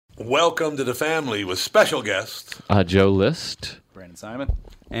Welcome to the family with special guest Joe List, Brandon Simon,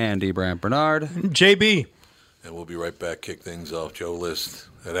 Andy Brandt Bernard, JB. And we'll be right back. Kick things off. Joe List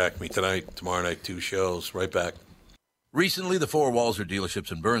at Acme tonight, tomorrow night, 2 shows. Right back. Recently, the 4 Walser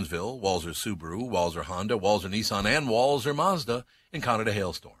dealerships in Burnsville, Walser Subaru, Walser Honda, Walser Nissan, and Walser Mazda, encountered a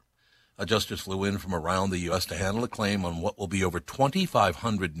hailstorm. Adjusters flew in from around the U.S. to handle a claim on what will be over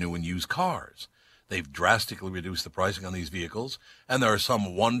 2,500 new and used cars. They've drastically reduced the pricing on these vehicles, and there are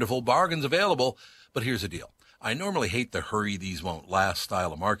some wonderful bargains available. But here's the deal. I normally hate the hurry these won't last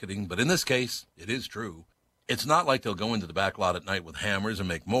style of marketing, but in this case, it is true. It's not like they'll go into the back lot at night with hammers and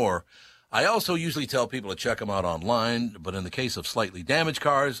make more. I also usually tell people to check them out online, but in the case of slightly damaged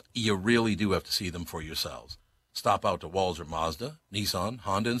cars, you really do have to see them for yourselves. Stop out to Walser Mazda, Nissan,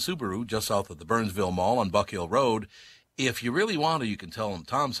 Honda, and Subaru just south of the Burnsville Mall on Buck Hill Road. If you really want to, you can tell them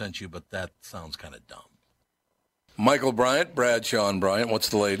Tom sent you, but that sounds kind of dumb. Michael Bryant, Bradshaw and Bryant, what's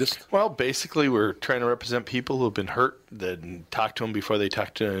the latest? Well, basically, we're trying to represent people who have been hurt, then talk to them before they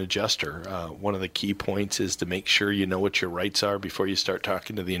talk to an adjuster. One of the key points is to make sure you know what your rights are before you start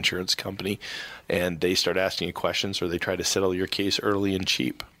talking to the insurance company, and they start asking you questions or they try to settle your case early and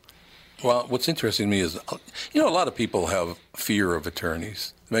cheap. Well, what's interesting to me is, a lot of people have fear of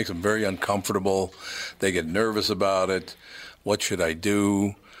attorneys. It makes them very uncomfortable. They get nervous about it. What should I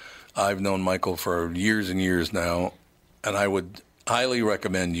do? I've known Michael for years and years now, and I would highly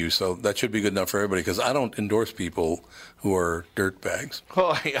recommend you. So that should be good enough for everybody, because I don't endorse people who are dirtbags.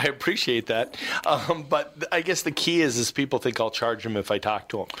 Well, I appreciate that. But I guess the key is people think I'll charge them if I talk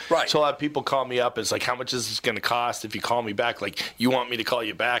to them. Right. So a lot of people call me up. It's like, how much is this going to cost if you call me back? Like, you want me to call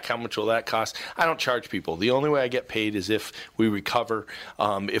you back? How much will that cost? I don't charge people. The only way I get paid is if we recover,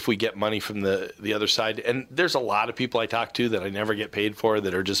 if we get money from the other side. And there's a lot of people I talk to that I never get paid for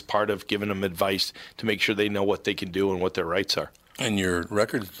that are just part of giving them advice to make sure they know what they can do and what their rights are. And your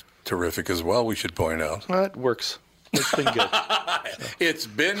record's terrific as well, we should point out. Well, it works. It's been good. It's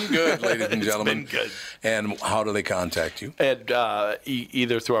been good, ladies and gentlemen. It's been good. And how do they contact you? And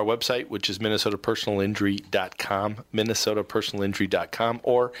either through our website, which is minnesotapersonalinjury.com, minnesotapersonalinjury.com,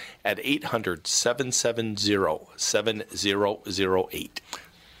 or at 800-770-7008.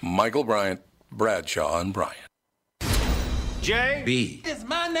 Michael Bryant, Bradshaw and Bryant. J.B. is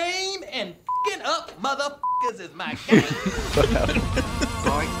my name, and f***ing up motherfuckers is my game.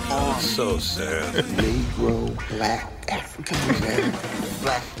 So sad. Negro, black, African American.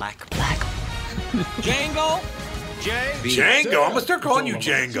 Black. Django. J.B. Django. I'm going to start calling you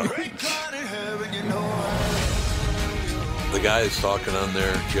Django. The guy is talking on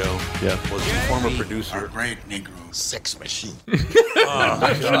there, Joe, was the former producer. Great Negro sex machine.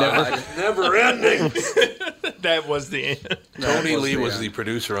 Never ending. That was the end. Tony Lee was the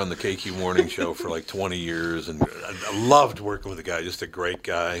producer on the KQ Morning Show for like 20 years, and I loved working with the guy. Just a great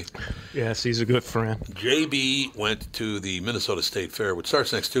guy. Yes, he's a good friend. JB went to the Minnesota State Fair, which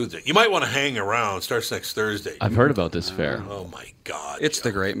starts next Tuesday. You might want to hang around. It starts next Thursday. I've heard about this fair. Oh, my God. It's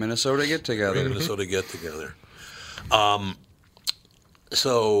the Great Minnesota Get-Together. Great Minnesota Get-Together.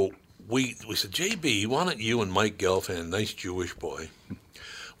 So we said, JB, why don't you and Mike Gelfand, nice Jewish boy,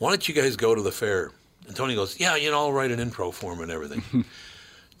 why don't you guys go to the fair? And Tony goes, yeah, I'll write an intro for him and everything.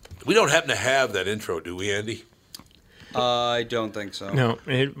 We don't happen to have that intro, do we, Andy? I don't think so. No,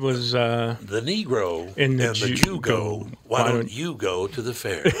 it was The Negro and the Jew go. Why don't you go to the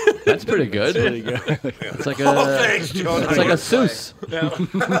fair? That's pretty good. It's like a, Thanks, Joe. it's like a Seuss.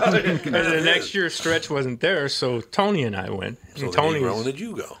 and the next year's stretch wasn't there, so Tony and I went. So And the Negro and the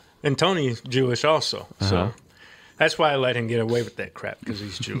Jew go. and Tony's Jewish also, so that's why I let him get away with that crap, because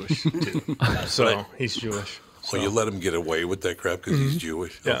he's Jewish too. So he's Jewish. So you let him get away with that crap because he's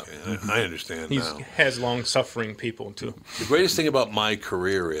Jewish? Yeah. Okay, I understand He now. has long-suffering people too. The greatest thing about my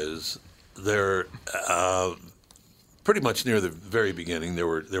career is there, pretty much near the very beginning, there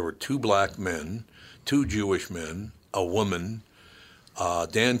were 2 black men, 2 Jewish men, a woman,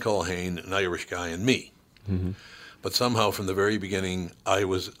 Dan Culhane, an Irish guy, and me. Mm-hmm. But somehow from the very beginning, I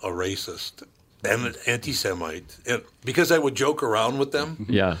was a racist and an anti-Semite. And because I would joke around with them,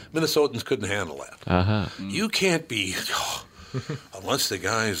 Minnesotans couldn't handle that. You can't be, unless the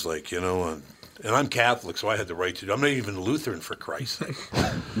guy's like, and I'm Catholic, so I had the right to do. I'm not even Lutheran, for Christ's sake.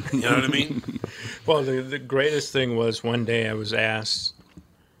 You know what I mean? Well, the greatest thing was one day I was asked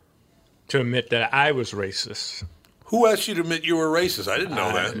to admit that I was racist. Who asked you to admit you were racist? I didn't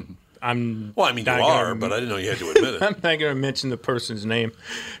know that. Well, I mean, you are, but I didn't know you had to admit it. I'm not going to mention the person's name,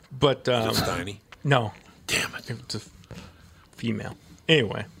 but Was it Steiny? No, Damn it. it was a female.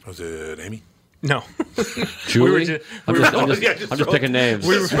 Anyway, Was it Amy? No. Julie? I'm just throw- picking names.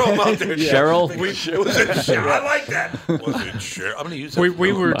 We were throwing out there. Cheryl? Was it Cheryl? I like that. Was it Cheryl? I'm going to use that.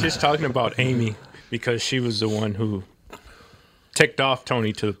 We were just talking about Amy because she was the one who ticked off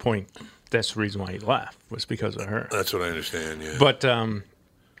Tony to the point. That's the reason why he left, was because of her. That's what I understand, yeah. But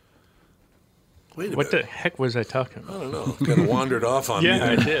Wait a what the minute. heck was I talking about? I don't know. Kind of wandered off on me.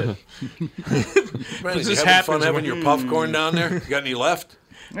 Yeah, I there. did. Brandon, this you having fun happens having when- your popcorn down there? You got any left?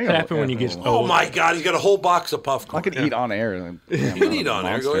 What happened when you get Oh old? my God, he's got a whole box of popcorn. I could eat on air. And You can eat on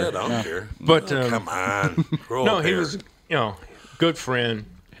there. Go ahead. I don't care. But Come on. Grow no, up he here. was, good friend,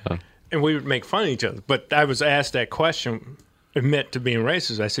 and we would make fun of each other. But I was asked that question, admit to being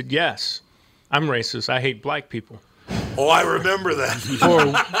racist. I said, yes, I'm racist. I hate black people. Oh, I remember that.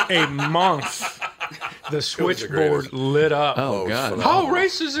 For a month, the switchboard lit up. Oh, God. How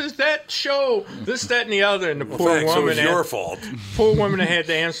racist is that show? This, that, and the other. And the poor Thanks. It woman, was your fault. poor woman that had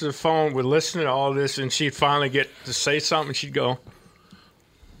to answer the phone would listen to all this, and she'd finally get to say something. She'd go,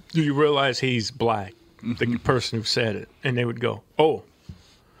 "Do you realize he's black?" The person who said it, and they would go, "Oh,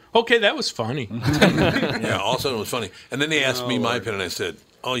 okay, that was funny." Yeah, all of a sudden it was funny. And then they asked me my opinion. I said,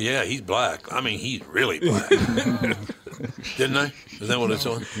 oh, yeah, he's black. I mean, he's really black. Didn't I? Is that what it's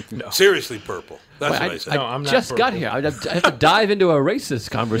on? No. Seriously purple. That's what I said. No, I'm not just got purple. here. I have to dive into a racist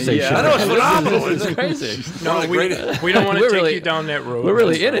conversation. Yeah. I know, it's phenomenal. This is crazy. No, One of the greatest- we don't want to We're take really- you down that road. We're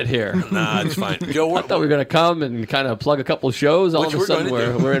really in it here. Nah, it's fine. Joe, I thought we were going to come and kind of plug a couple shows. All Which of a we're sudden,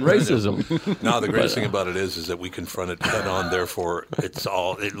 gonna do. we're in racism. No, the greatest thing about it is that we confront it head on. Therefore, it's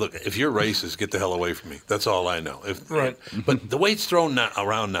all. Look, if you're racist, get the hell away from me. That's all I know. Right. But the way it's thrown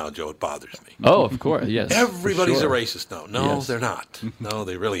around now, Joe, it bothers me. Oh, of course, yes. Everybody's Sure. a racist now. No, Yes. they're not. No,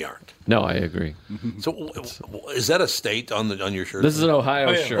 they really aren't. No, I agree. So, is that a state on your shirt? This is an Ohio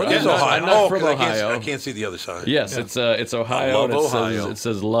Oh, yeah. shirt. Well, It's I'm not, Ohio. I'm not Oh, from 'cause Ohio. I can't see the other side. Yes, it's Ohio. love and it Ohio. Says, it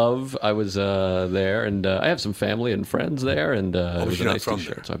says love. I was there, and I have some family and friends there, and it but was a you're not nice from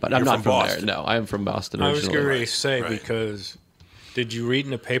T-shirt. there. So I'm You're not from from Boston. there. No, I am from Boston I was originally. going to say, Right. because did you read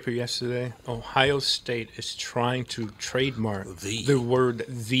in the paper yesterday? Ohio State is trying to trademark The. word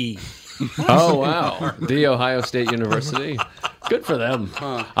 "the." Oh wow, the Ohio State University. Good for them.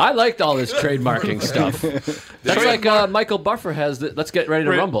 I liked all this trademarking stuff. That's like Michael Buffer has. Let's get ready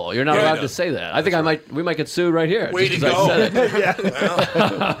to Right. rumble. You're not Yeah, I allowed know. to say that. I think we might get sued right here. Way just to 'cause go. I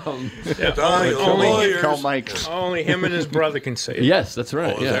said it. Only him and his brother can say it. Yes, that's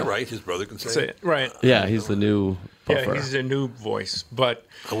right. Oh, is yeah. that right? His brother can say Say it? it. Right. Yeah, he's the new Buffer. Yeah, he's a new voice, but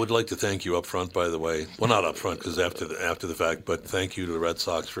I would like to thank you up front, by the way. Well, not up front, because after the fact, but thank you to the Red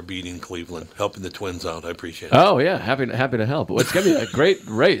Sox for beating Cleveland, helping the Twins out. I appreciate it. Oh yeah, happy to help. Well, it's gonna be a great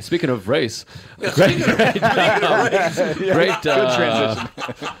race. Speaking of race,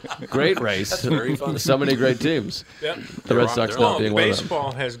 great race. very fun. So many great teams. yeah. The Red Sox they're not on. being one of them.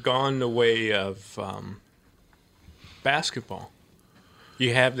 Baseball has gone the way of basketball.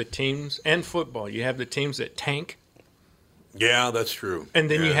 You have the teams, and football. You have the teams that tank, Yeah, that's true.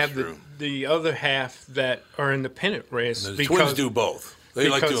 and then Yeah, you that's have true. the other half that are in the pennant race. The Twins do both. They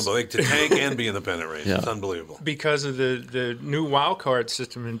like doing because- both. They like to tank and be in the pennant race. Yeah. It's unbelievable. Because of the new wild card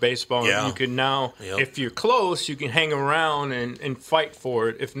system in baseball, Yeah. you can now, Yep. if you're close, you can hang around and fight for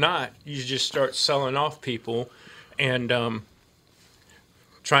it. If not, you just start selling off people and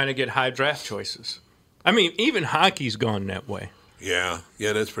trying to get high draft choices. I mean, even hockey's gone that way. Yeah,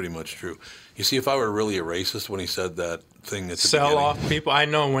 that's pretty much true. You see, if I were really a racist when he said that thing at the Sell beginning. off people. I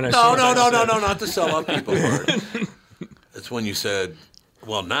know when I No, saw no, not the sell off people part. It's when you said,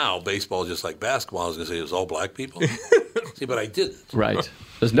 well, now baseball is just like basketball. I was going to say it was all black people. See, but I didn't. Right.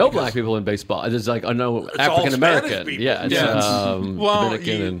 There's no black people in baseball. There's like no all African American. Spanish people. Yeah, it's Yeah. Well,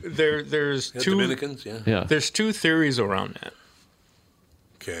 Dominican and there's Yeah, two. Dominicans, yeah. yeah. There's two theories around that.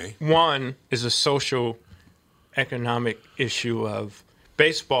 Okay. One is a social economic issue of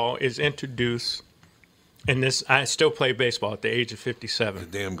baseball is introduced, and this I still play baseball at the age of 57.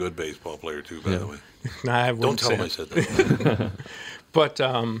 Damn good baseball player, too, by the way. No, I Don't wouldn't tell say him I it. said that. But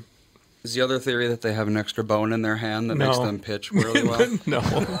Is the other theory that they have an extra bone in their hand that No. makes them pitch really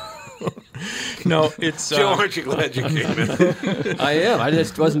well? no, it's Joe, aren't you glad you came in? I am. I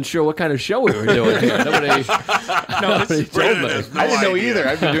just wasn't sure what kind of show we were doing here. Nobody no, told Brandon me. has no I didn't know idea. either.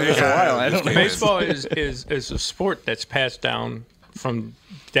 I've been doing this a while. I don't know. baseball is a sport that's passed down from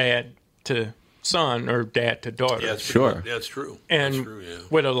dad to son or dad to daughter. Yeah, it's Sure. True. Yeah, it's true. And That's true, yeah.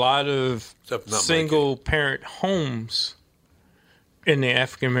 with a lot of Except not my single parent homes in the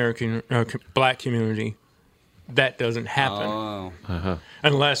African American black community, that doesn't happen Oh,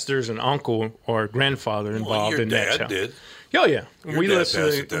 unless there's an uncle or grandfather Well, involved your in that dad child. did. Oh yeah, Your we dad listen.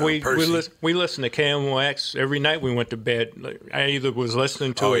 passed it down. Percy. We listen to KMOX every night. We went to bed. Like, I either was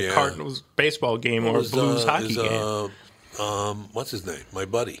listening to Oh, a yeah. Cardinals baseball game or a Blues hockey game. What's his name? My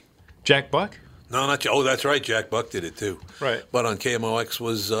buddy. Jack Buck. No, not oh, that's right. Jack Buck did it too. Right. But on KMOX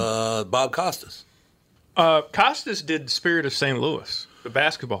was Bob Costas. Costas did Spirit of St. Louis, the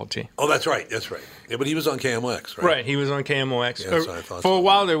basketball team. Oh, that's right. That's right. Yeah, but he was on KMOX, right? Right, he was on KMOX. Yeah, that's what I thought For so. a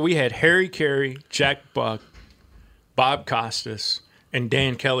while there, we had Harry Carey, Jack Buck, Bob Costas, and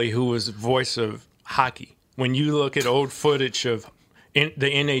Dan Kelly, who was the voice of hockey. When you look at old footage of the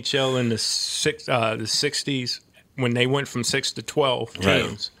NHL in the 60s, when they went from 6 to 12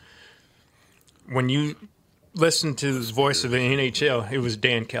 teams, when you listen to the voice of the NHL, it was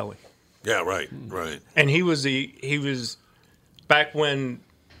Dan Kelly. Yeah, right. And he was back when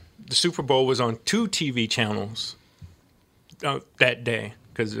the Super Bowl was on 2 TV channels that day,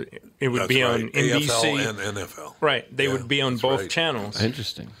 because it would be on NBC AFL and NFL. Right, they would be on both right. channels.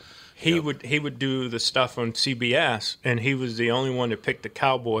 Interesting. He would do the stuff on CBS, and he was the only one that picked the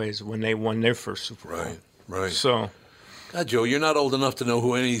Cowboys when they won their first Super Bowl. Right. So, God, Joe, you're not old enough to know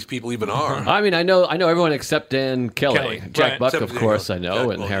who any of these people even are. I mean, I know everyone except Dan Kelly. Jack right. Buck, Except, of course, I know, Jack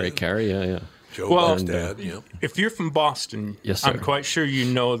and Buck, Harry yeah. Carey. Yeah. Joe Well, Buck's dad. Yeah. if you're from Boston, Yes, sir. I'm quite sure you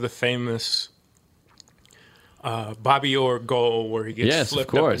know the famous Bobby Orr goal where he gets Yes, of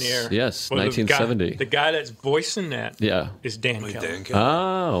flipped course. up in the air. Yes, Well, 1970. The guy that's voicing that is Yeah. Dan Like Kelly. Dan Kelly.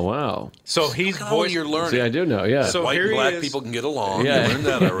 Oh, wow. So he's Look how voicing. you're learning. See, I do know. Yeah. So White here and he black is. people can get along. Yeah. You learned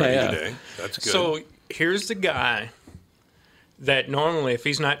that already Yeah. today. That's good. So here's the guy that normally, if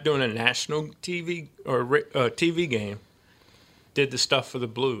he's not doing a national TV or TV game, did the stuff for the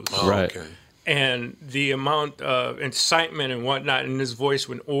Blues. Oh, Right. Okay. And the amount of incitement and whatnot in his voice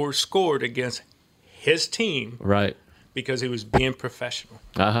when Orr scored against his team Right. because he was being professional.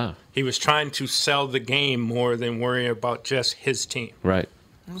 Uh-huh. He was trying to sell the game more than worry about just his team. Right.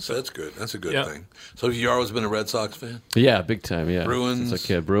 So that's good. That's a good Yeah. thing. So have you always been a Red Sox fan? Yeah, big time, yeah. Bruins. Since a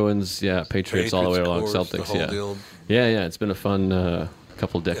kid. Bruins, yeah. Patriots all the way along. of course, Celtics, the whole yeah. deal. Yeah. It's been a fun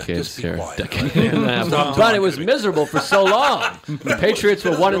couple decades just be here. quiet. Decade. Stop But it talking was to me. miserable for so long. The Patriots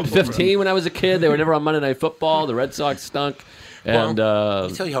were 1-15 when I was a kid. They were never on Monday Night Football. The Red Sox stunk. And Let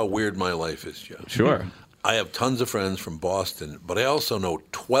me tell you how weird my life is, Joe. sure. I have tons of friends from Boston, but I also know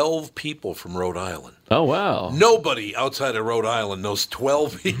 12 people from Rhode Island. Oh, wow. Nobody outside of Rhode Island knows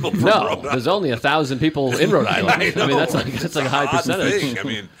 12 people from No, Rhode Island. there's only 1,000 people in Rhode Island. I know. mean, that's like a high Odd percentage. thing. I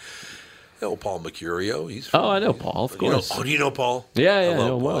mean, Paul Mercurio. He's Oh, I know Paul, of course. Do you know Paul? Yeah, I I love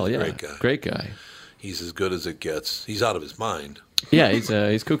know Paul. well. He's Yeah, a great guy. Great guy. He's as good as it gets. He's out of his mind. Yeah, he's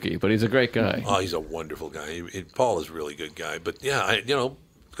kooky, but he's a great guy. Oh, he's a wonderful guy. Paul is a really good guy. But yeah,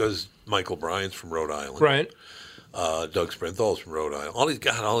 because Michael Bryant's from Rhode Island. Right. Doug Sprinthal's from Rhode Island.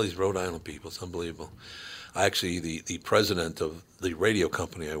 All these Rhode Island people. It's unbelievable. Actually, the president of the radio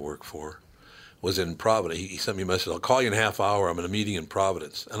company I work for was in Providence. He sent me a message. I'll call you in a half hour. I'm in a meeting in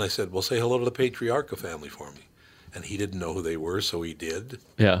Providence. And I said, well, say hello to the Patriarcha family for me. And he didn't know who they were, so he did.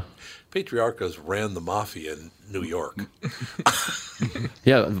 Yeah. Patriarchas ran the mafia in New York.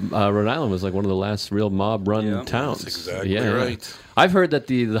 Yeah, Rhode Island was like one of the last real mob-run towns. That's exactly yeah. right. I've heard that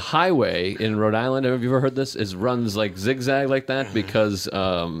the highway in Rhode Island. Have you ever heard this? Runs like zigzag like that because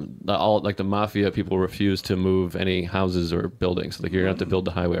the mafia people refuse to move any houses or buildings. Like you're gonna have to build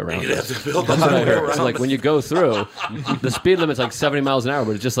the highway around. You'd it. have to build the That's what I highway heard. around So like it. when you go through, the speed limit's like 70 miles an hour,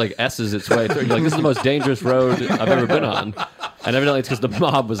 but it just like S's its way through. You're like, this is the most dangerous road I've ever been on. And evidently it's because the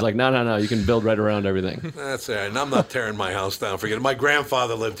mob was like, no, you can build right around everything. That's all right. And I'm not tearing my house down. Forget it. My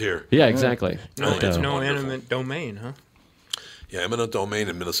grandfather lived here. Yeah, exactly. No, But, it's no wonderful. eminent domain, huh? Yeah, eminent domain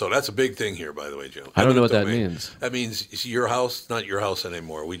in Minnesota. That's a big thing here, by the way, Joe. I don't know Eminent what that domain. means. That means it's your house, not your house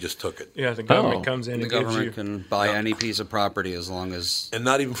anymore. We just took it. Yeah, the government Oh. comes in The and gives government you can buy any piece of property as long as. And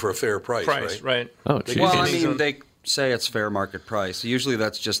not even for a fair price, price, right? Oh, They- geez. Well, I Jeez. mean, they say it's fair market price. Usually,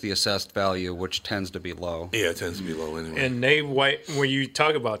 that's just the assessed value, which tends to be low. Yeah, it tends to be low anyway. And they when you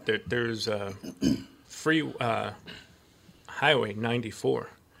talk about that, there's a free highway 94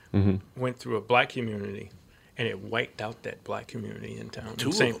 went through a black community, and it wiped out that black community in town, Two in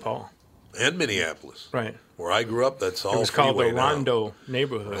of St. them. Paul. And Minneapolis. Right. Where I grew up, that's all It was called the freeway now. Rondo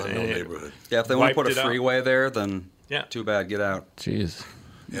neighborhood. Rondo and it- neighborhood. Yeah, if they want to Wiped put it a out. freeway there, then Yeah. too bad, get out. Jeez.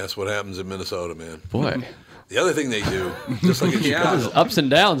 Yeah, that's what happens in Minnesota, man. Boy. The other thing they do, just like in Yeah. Chicago. Ups and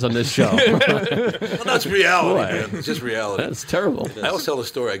downs on this show. Well, that's reality, Boy. man. It's just reality. That's terrible. I always tell the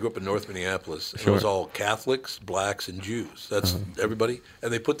story. I grew up in North Minneapolis, and it was all Catholics, blacks, and Jews. That's everybody.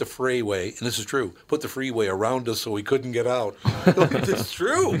 And they put the freeway, and this is true, put the freeway around us so we couldn't get out. It's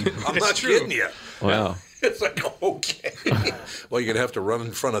true. I'm not true. kidding you. Wow. It's like, okay. Well, you're going to have to run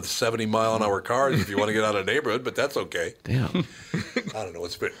in front of 70-mile-an-hour cars if you want to get out of the neighborhood, but that's okay. Damn. I don't know.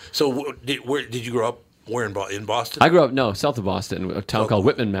 So where did you grow up? Where in Boston? I grew up, south of Boston, a town called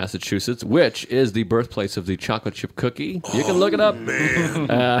Whitman, Massachusetts, which is the birthplace of the chocolate chip cookie. You can look it up. Man.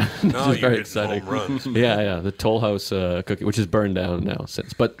 It's very hitting exciting. home runs. Yeah, the Toll House cookie, which is burned down now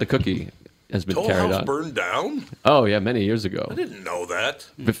since. But the cookie has been Toll carried House on. burned down? Oh, yeah, many years ago. I didn't know that.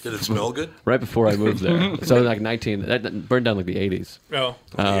 Did it smell good? Right before I moved there. So like that burned down like the 80s. Oh.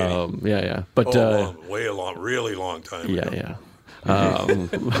 Yeah. But really long time ago. yeah. Not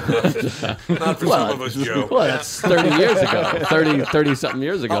for some of us, Joe. Well, that's 30 years ago. 30-something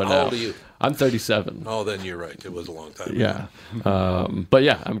years ago now. How old are you? I'm 37. Oh, then you're right. It was a long time ago. Yeah. But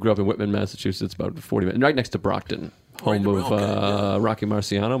yeah, I grew up in Whitman, Massachusetts, about 40 minutes, right next to Brockton, home of Rocky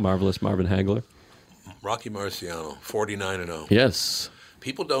Marciano, Marvelous Marvin Hagler. Rocky Marciano, 49-0. Yes.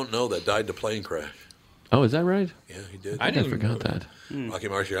 People don't know that died in a plane crash. Oh, is that right? Yeah, he did. I forgot that. Rocky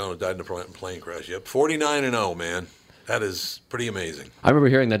Marciano died in a plane crash. Yep, 49-0, man. That is pretty amazing. I remember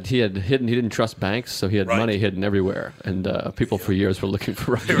hearing that he didn't trust banks, so he had Right. money hidden everywhere. And people for years were looking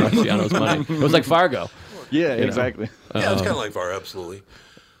for Rocky Marciano's money. It was like Fargo. Yeah, exactly. Yeah, it's kind of like VAR, absolutely.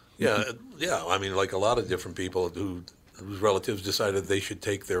 Yeah. I mean, like a lot of different people whose relatives decided they should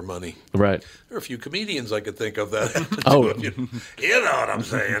take their money. Right. There are a few comedians I could think of that. Oh. you know what I'm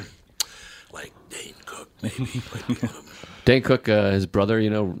saying? Like Dane Cook, maybe. Might be one of them. Dane Cook, his brother,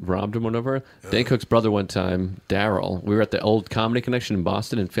 robbed him or whatever. Dane Cook's brother one time, Daryl, we were at the old Comedy Connection in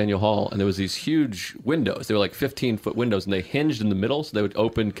Boston in Faneuil Hall, and there was these huge windows. They were like 15-foot windows, and they hinged in the middle, so they would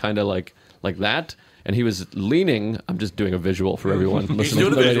open kind of like that. And he was leaning. I'm just doing a visual for everyone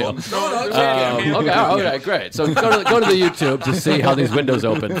listening to the radio. Okay, great. So go to the YouTube to see how these windows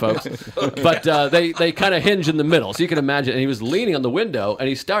open, folks. Okay. But they kind of hinge in the middle, so you can imagine. And he was leaning on the window, and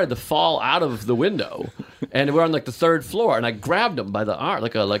he started to fall out of the window. And we're on like the third floor, and I grabbed him by the arm,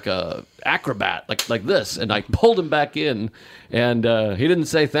 like a acrobat, like this, and I pulled him back in. And he didn't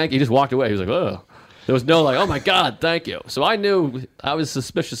say thank you. He just walked away. He was like, oh. There was no like, oh my God, thank you. So I knew I was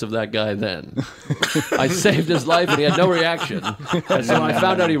suspicious of that guy then. I saved his life and he had no reaction. And so when I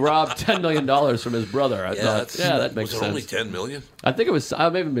found out he robbed $10 million from his brother, I thought, that makes sense. Was it only $10 million? I think it was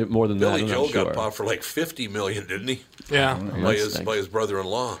maybe more than Billy that. Joel sure. got popped for like $50 million, didn't he? Yeah. By his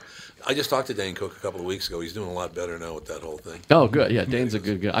brother-in-law. I just talked to Dane Cook a couple of weeks ago. He's doing a lot better now with that whole thing. Oh, good. Yeah, Dane's a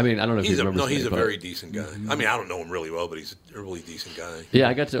good guy. I mean, I don't know if he remembers. He's a very decent guy. I mean, I don't know him really well, but he's a really decent guy. Yeah,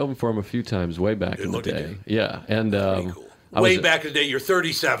 I got to open for him a few times way back in the day. Yeah, and cool. Way back in the day, you're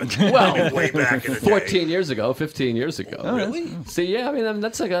 37. Well, way back in the day. 15 years ago, 15 years ago. Oh, really? See, yeah, I mean,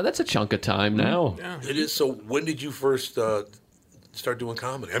 that's a chunk of time now. Yeah. It is. So when did you first start doing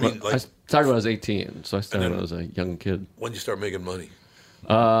comedy? I mean, I started when I was 18, so I started when I was a young kid. When did you start making money?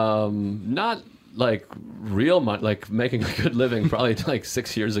 Not like real money, like making a good living, probably like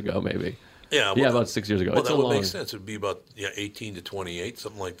 6 years ago, maybe. Yeah, about 6 years ago. Well, that would make sense. It would be about 18 to 28,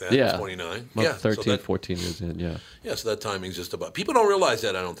 something like that. Yeah, 29. About 13, 14 years in. Yeah. Yeah, so that timing's just about. People don't realize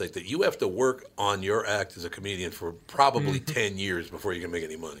that. I don't think that you have to work on your act as a comedian for probably 10 years before you can make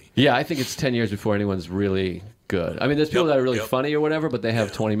any money. Yeah, I think it's 10 years before anyone's really good. I mean, there's people that are really funny or whatever, but they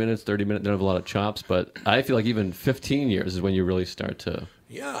have 20 minutes, 30 minutes. They don't have a lot of chops. But I feel like even 15 years is when you really start to.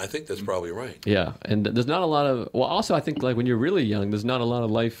 Yeah, I think that's probably right. Yeah, and there's not a lot of. Well, also I think like when you're really young, there's not a lot of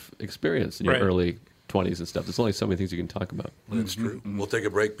life experience in your early 20s and stuff. There's only so many things you can talk about. That's true. We'll take a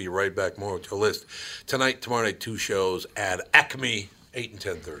break. Be right back. More with Joe List tonight, tomorrow night. 2 shows at Acme, 8 and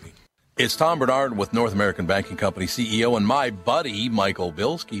 10:30. It's Tom Bernard with North American Banking Company CEO and my buddy Michael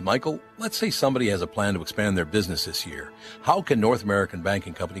Bilski. Michael, let's say somebody has a plan to expand their business this year. How can North American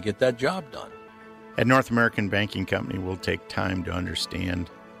Banking Company get that job done? At North American Banking Company, we'll take time to understand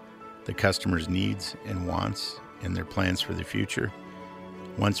the customer's needs and wants and their plans for the future.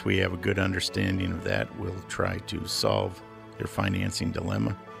 Once we have a good understanding of that, we'll try to solve their financing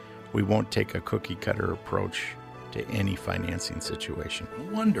dilemma. We won't take a cookie-cutter approach to any financing situation.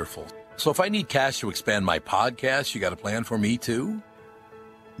 Wonderful. So if I need cash to expand my podcast, you got a plan for me too?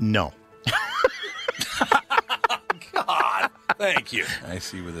 No. God, thank you. I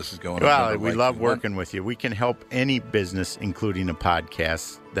see where this is going. Well, we love working with you. We can help any business, including a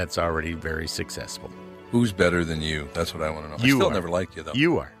podcast that's already very successful. Who's better than you? That's what I want to know. You I still are. never liked you, though.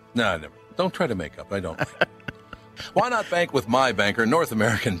 You are. No, I never. Don't try to make up. I don't like it. Why not bank with my banker, North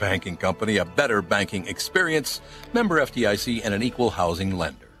American Banking Company, a better banking experience, member FDIC, and an equal housing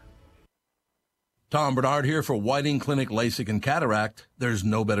lender. Tom Bernard here for Whiting Clinic LASIK and Cataract. There's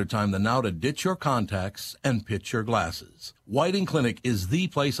no better time than now to ditch your contacts and pitch your glasses. Whiting Clinic is the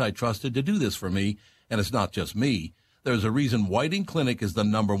place I trusted to do this for me, and it's not just me. There's a reason Whiting Clinic is the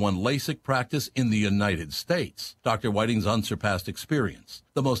 #1 LASIK practice in the United States. Dr. Whiting's unsurpassed experience,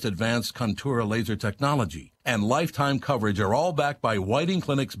 the most advanced Contura laser technology, and lifetime coverage are all backed by Whiting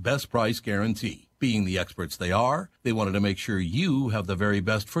Clinic's best price guarantee. Being the experts they are, they wanted to make sure you have the very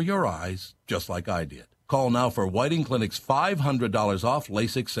best for your eyes, just like I did. Call now for Whiting Clinic's $500 off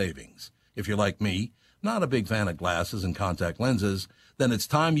LASIK savings. If you're like me, not a big fan of glasses and contact lenses, then it's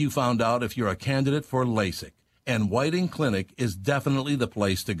time you found out if you're a candidate for LASIK. And Whiting Clinic is definitely the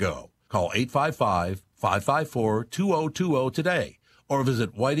place to go. Call 855-554-2020 today or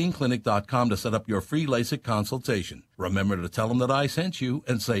visit whitingclinic.com to set up your free LASIK consultation. Remember to tell them that I sent you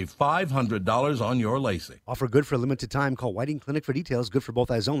and save $500 on your LASIK. Offer good for a limited time. Call Whiting Clinic for details. Good for both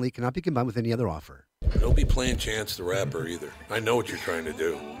eyes only. Cannot be combined with any other offer. Don't be playing Chance the Rapper either. I know what you're trying to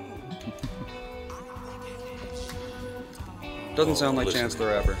do. Doesn't sound like listen. Chance the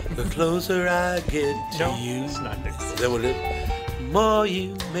Rapper. The closer I get to you. It's not that. Is that what it is? More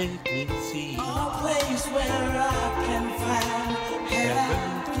you make me see.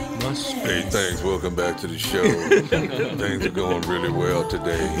 Hey, thanks. Welcome back to the show. Things are going really well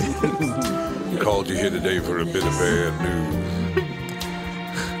today. Called you here today for a bit of bad news.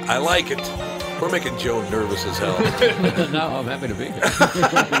 I like it. We're making Joe nervous as hell. No, I'm happy to be here.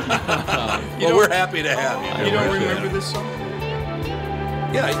 Well, we're happy to have you. You don't remember this song?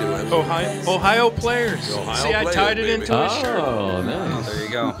 Yeah, I do. Ohio players. Ohio See, I Players, tied it baby. into a shirt. Oh, nice. There you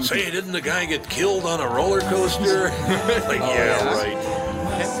go. Say, didn't the guy get killed on a roller coaster? Right.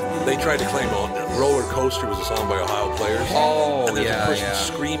 They tried to claim Roller Coaster was a song by Ohio Players. Oh, and there's yeah, a person yeah.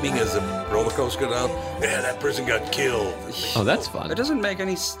 screaming as the roller coaster got out. Yeah, that person got killed. Oh, that's fun. It doesn't make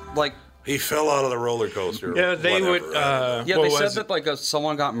any, like... He fell out of the roller coaster. Yeah, they would. Yeah, what they said was that, like,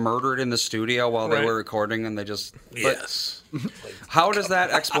 someone got murdered in the studio while they were recording, and they just... Yes. How does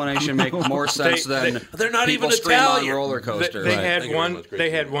that explanation make more sense than they're not people even scream on Italian. roller coaster? They Thank had you very one. much. Great They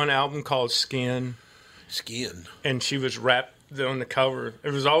to had hear. one album called Skin, Skiing. and she was wrapped on the cover.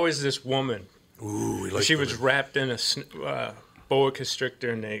 It was always this woman. Ooh, we like She was wrapped in a boa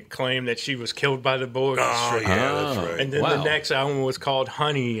constrictor, and they claimed that she was killed by the boa Oh, constrictor. yeah, that's right. And then Wow. the next album was called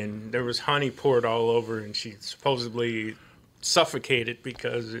Honey, and there was honey poured all over, and she supposedly suffocated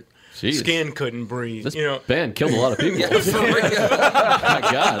because Jeez. skin couldn't breathe. This you know, band killed a lot of people. My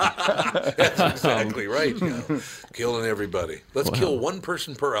God. That's exactly right. Yeah. Killing everybody. Let's kill one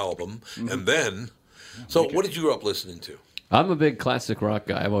person per album, and then... So what did you grow up listening to? I'm a big classic rock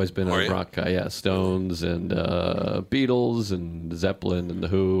guy. I've always been Are a you? rock guy. Yeah, Stones and Beatles and Zeppelin and The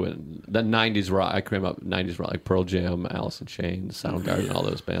Who and then 90s rock. I came up 90s rock like Pearl Jam, Alice in Chains, Soundgarden, all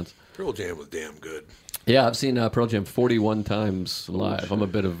those bands. Pearl Jam was damn good. Yeah, I've seen Pearl Jam 41 times live. I'm a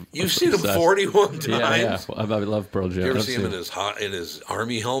bit of You've seen him obsessed. 41 times? Yeah. I love Pearl Jam. You ever I've see him seen- in his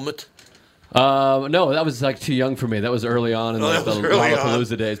army helmet? No, that was like too young for me. That was early on in like, the that was early on.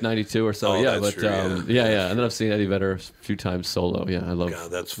 Lollapalooza days, 92 or so. Oh, yeah, that's but true, yeah. And then I've seen Eddie Vedder a few times solo. Yeah, I love.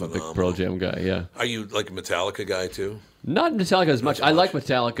 God, that's I'm a big phenomenal. Pearl Jam guy. Yeah, Are you like a Metallica guy too? not Metallica as much. I like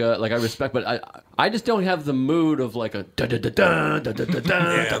Metallica, like I respect, but I just don't have the mood of like a da da da da da da da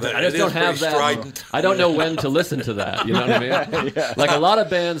da. that- I it just don't is have pretty that. strident. I don't know when to listen to that. You know what I mean? Like a lot of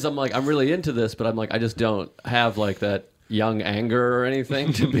bands, I'm like I'm really into this, but I'm like I just don't have like that young anger or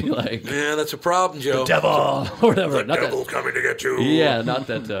anything to be like Yeah, that's a problem, Joe. devil or whatever. The Not that- devil's coming to get you. Yeah, not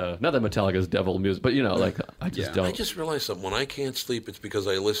that Metallica's devil music, but you know, like I just don't. I just realized something. When I can't sleep, it's because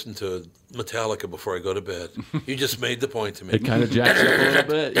I listen to Metallica before I go to bed. You just made the point to me. It kind of jacks up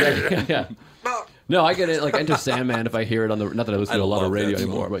a little bit. Yeah. No, I get it. Like Enter Sandman, if I hear it on the not that I listen to a lot of love that radio song.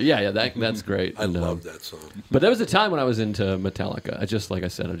 anymore, but yeah, that's great. I And, love that song. But there was a time when I was into Metallica. I just like I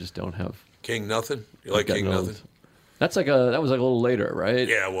said, I just don't have. King Nothing? You like gotten King old. Nothing? That was like a little later, right?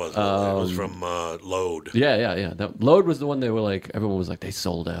 Yeah, it was. It was from Load. Yeah. That Load was the one they were like. Everyone was like, they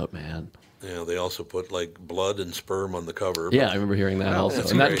sold out, man. Yeah, they also put like blood and sperm on the cover. Yeah, I remember hearing that also,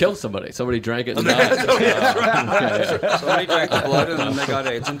 that's and that great. killed somebody. Somebody drank it and died. Somebody drank the blood and then they got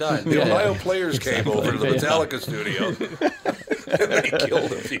AIDS and died. The Ohio Players came over to the Metallica studio and they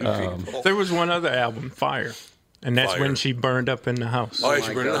killed a few people. there was one other album, Fire, and that's Fire. when she burned up in the house. Oh,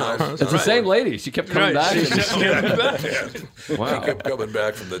 she burned in the house. It's the same lady. She kept coming back. She kept coming back. Wow. She kept coming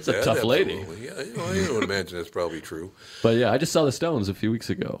back from the dead. a tough lady. Absolutely. Yeah, you would imagine that's probably true. But yeah, I just saw the Stones a few weeks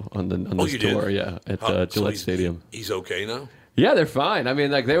ago on this you did? tour. Yeah, at So Gillette he's- Stadium. He's okay now? Yeah, they're fine. I mean,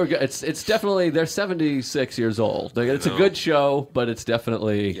 like they were. It's definitely they're 76 years old. It's a good show, but it's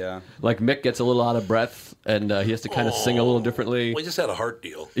definitely like Mick gets a little out of breath and he has to kind of sing a little differently. Well, he just had a heart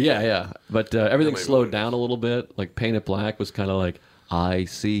deal. Yeah. But everything slowed down a little bit. Like Paint It Black was kind of like I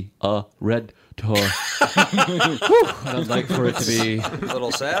see a red tour. Whew, and I'd like for it to be A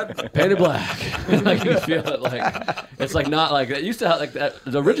little sad. painted black. Like you feel it like it's like not like it used to have like that.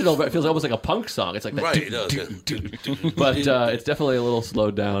 The original, but it feels almost like a punk song. It's like that, Right, it does. Yeah. but it's definitely a little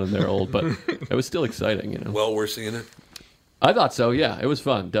slowed down and they're old. But it was still exciting, you know. Well, we're seeing it. I thought so. Yeah, it was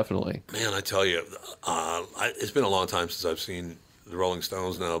fun. Definitely. Man, I tell you, it's been a long time since I've seen the Rolling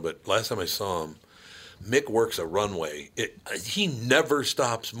Stones now, but last time I saw him, Mick works a runway. He never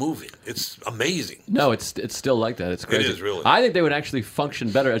stops moving. It's amazing. No, it's still like that. It's crazy. It is, really. I think they would actually function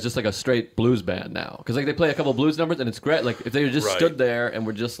better as just like a straight blues band now, because like they play a couple blues numbers and it's great. Like if they just Right. stood there and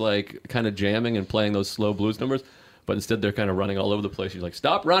were just like kind of jamming and playing those slow blues numbers, but instead they're kind of running all over the place. You're like,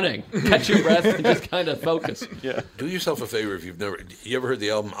 stop running, catch your breath, and just kind of focus. Yeah. Do yourself a favor if you ever heard the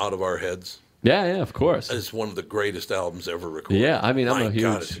album Out of Our Heads? Yeah, of course. It's one of the greatest albums ever recorded. Yeah, I mean, I'm My a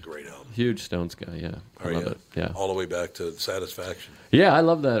God, it's a great album. huge Stones guy. Yeah, I Are love you? it. Yeah. All the way back to Satisfaction. Yeah, I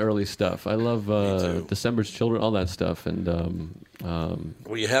love that early stuff. I love too. December's Children, all that stuff, and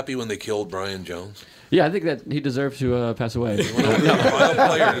Were you happy when they killed Brian Jones? yeah, I think that he deserved to pass away. Went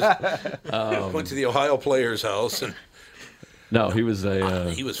to the Ohio Players house, and No, he was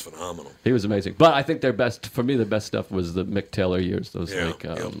he was phenomenal. he was amazing. But I think their best, for me, the best stuff was the Mick Taylor years. Those Yeah,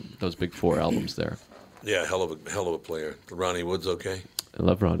 those big 4 albums there. Yeah, hell of a player. Ronnie Wood's okay. I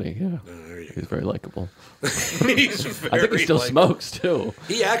love Ronnie. Yeah, There you he's very likable. He's very I think he still likable. smokes too.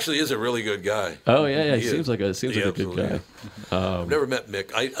 He actually is a really good guy. Oh yeah, he is. seems like a He good absolutely guy. is. I've never met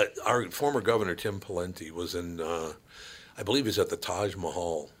Mick. Our former governor Tim Pawlenty was in, I believe he's at the Taj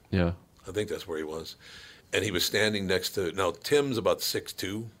Mahal. Yeah. I think that's where he was, and he was standing next to. Now Tim's about 6'2",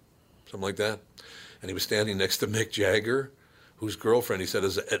 something like that, and he was standing next to Mick Jagger, whose girlfriend he said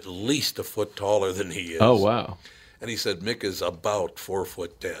is at least a foot taller than he is. Oh wow. And he said Mick is about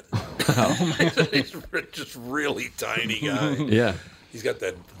 4'10". Oh, he's just really tiny guy. Yeah. He's got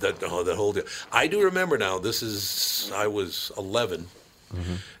that whole deal. I do remember now. I was 11,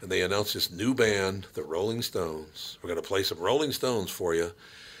 and they announced this new band, the Rolling Stones. We're going to play some Rolling Stones for you.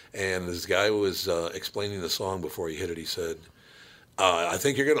 And this guy was explaining the song before he hit it. He said, I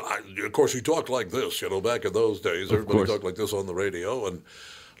think you're going to, of course, you talked like this, back in those days. Everybody course. talked like this on the radio. And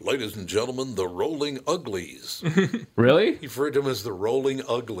ladies and gentlemen, the Rolling Uglies. Really? He referred to them as the Rolling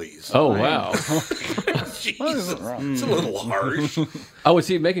Uglies. Oh wow. Jesus. It's a little harsh. Oh, was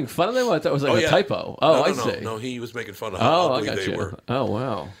he making fun of them? I thought it was like a typo. Oh, no, I no, see. No, he was making fun of how Oh, I ugly got they you. were. Oh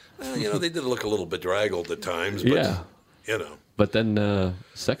wow. Well, they did look a little bedraggled at times, but, Yeah. But then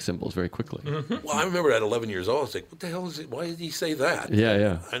sex symbols very quickly. Well, I remember at 11 years old, I was like, what the hell is it? Why did he say that?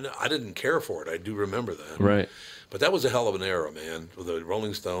 Yeah. I didn't care for it. I do remember that. Right. But that was a hell of an era, man. With the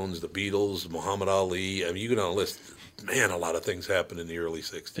Rolling Stones, the Beatles, Muhammad Ali. I mean, you go down a list. Man, a lot of things happened in the early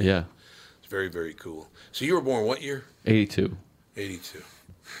 60s. Yeah. It's very, very cool. So you were born what year? 82. 82.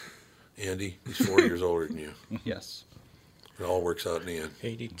 Andy, he's 4 years older than you. Yes. It all works out in the end.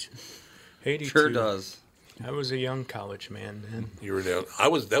 82. 82. Sure does. I was a young college man then. You were down.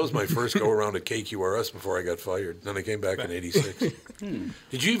 That was my first go around at KQRS before I got fired. Then I came back in '86.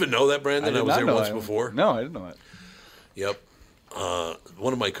 Did you even know that, Brandon? I was there once before. No, I didn't know that. Yep.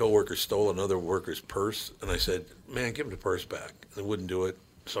 One of my coworkers stole another worker's purse, and I said, "Man, give him the purse back." And they wouldn't do it,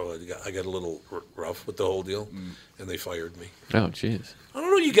 so I got a little rough with the whole deal, and they fired me. Oh, jeez. I don't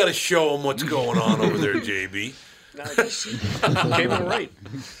know. You got to show them what's going on over there, JB. No, I just gave it right.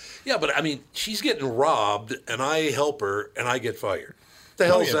 Yeah, but I mean, she's getting robbed, and I help her, and I get fired. What the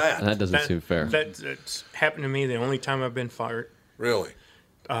hell's that? That doesn't seem fair. That's happened to me the only time I've been fired. Really?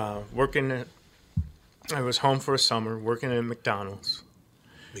 I was home for a summer working at McDonald's.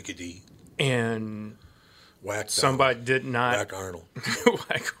 Mickey D. And Whack somebody did not. Whack Arnold.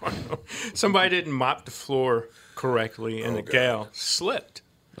 Whack Arnold. Somebody didn't mop the floor correctly, and the gal slipped.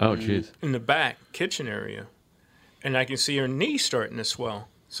 Oh, jeez. In the back kitchen area. And I can see her knee starting to swell.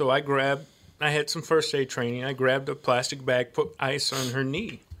 So I had some first aid training. I grabbed a plastic bag, put ice on her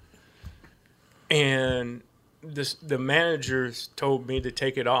knee. And the managers told me to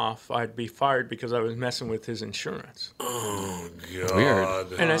take it off. I'd be fired because I was messing with his insurance. Oh, God.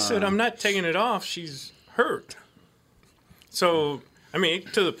 Weird. And I said, I'm not taking it off. She's hurt. So, I mean,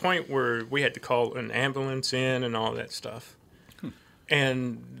 to the point where we had to call an ambulance in and all that stuff.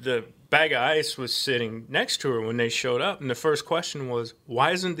 And the bag of ice was sitting next to her when they showed up. And the first question was,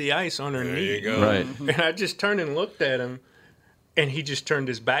 why isn't the ice on her knee? There you go. Right. And I just turned and looked at him, and he just turned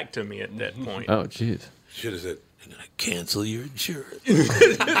his back to me at that point. Oh, jeez. Should have said, I'm going to cancel your insurance.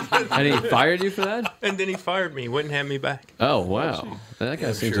 And he fired you for that? And then he fired me. He wouldn't have me back. Oh, wow. That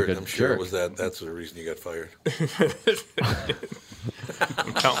guy seems like a I'm sure jerk. it was that's the reason you got fired.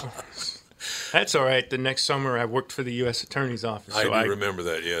 That's all right. The next summer, I worked for the U.S. Attorney's Office. I So do remember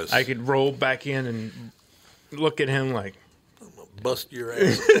that, yes. I could roll back in and look at him like, bust your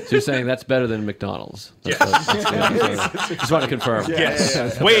ass. So you're saying that's better than McDonald's? Just want to confirm.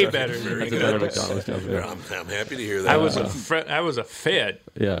 yes, way better. That's a better McDonald's job. Yeah. I'm happy to hear that. I was a Fed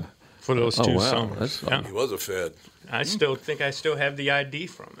Yeah. for those Oh, two wow. summers. That's fun. He was a Fed. I still think I still have the ID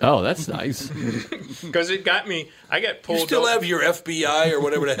from it. Oh, that's nice. Because it got me. I got pulled. You still over. have your FBI or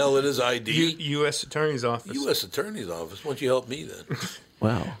whatever the hell it is ID? U.S. Attorney's Office. U.S. Attorney's Office. Why don't you help me then?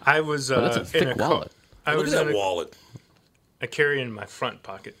 Wow. I was But that's a thick in a wallet. I Look was at in that a, wallet. I carry it in my front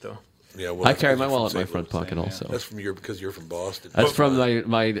pocket though. Yeah, well, I that's carry 'cause my you're wallet from in my St. front Louis. pocket also. That's because you're from Boston. That's from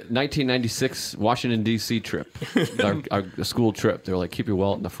my 1996 Washington, D.C. trip, our school trip. They were like, keep your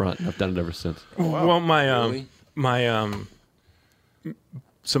wallet in the front. And I've done it ever since. Well, my Really?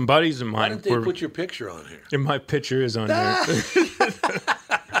 some buddies of Why mine didn't they were. put your picture on here? And my picture is on there.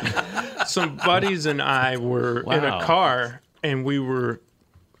 Some buddies and I were in Wow. a car, and we were,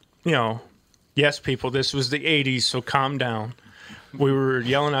 yes, people, this was the 80s, so calm down. We were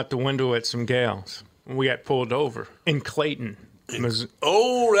yelling out the window at some gals. We got pulled over in Clayton.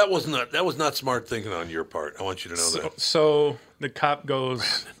 Oh, that was not smart thinking on your part. I want you to know that. So the cop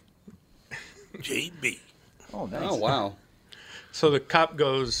goes, JB. Oh, nice. Oh, wow. so the cop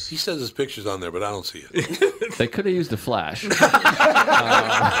goes, He says his picture's on there, but I don't see it. They could have used a flash. Joe,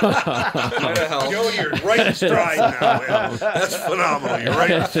 you're right in stride now. Man. That's phenomenal. You're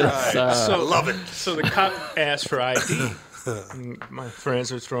right in stride. so, Love it. So the cop asked for ID. And my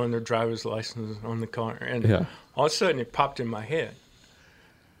friends were throwing their driver's license on the car, and Yeah. all of a sudden it popped in my head.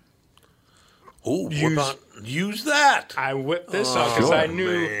 Oh, what about use that? I whipped this out because I knew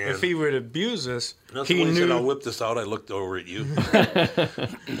man. if he would abuse us, That's he when he said, I'll knew whip this out. I looked over at you.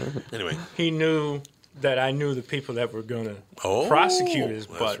 Anyway. he knew that I knew the people that were going to Oh, prosecute his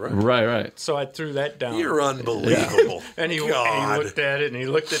that's butt. right. Right. So I threw that down. You're unbelievable. and he God. looked at it, and he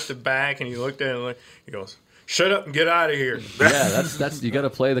looked at the back, and he looked at it, and he goes, "Shut up and get out of here." Yeah, that's you got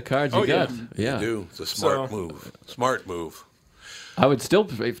to play the cards you Oh, yeah. got. Yeah. You do. It's a smart So- move. Smart move. I would still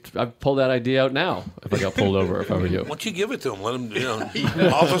I'd pull that idea out now if I got pulled over if I were you. Why don't you give it to him? Let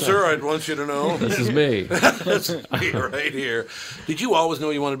him, officer, I want you to know. This is me. That's me right here. Did you always know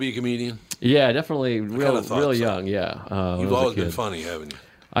you wanted to be a comedian? Yeah, definitely real thought so. young, yeah. When I You've was a always been kid. funny, haven't you?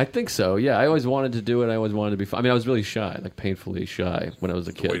 I think so. Yeah, I always wanted to do it. I always wanted to be. I mean, I was really shy, like painfully shy when I was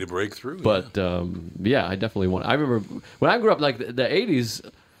a kid. Way to break through. But yeah, I definitely want. I remember when I grew up, like the '80s,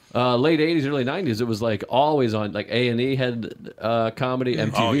 late '80s, early '90s. It was like always on. Like A&E had comedy,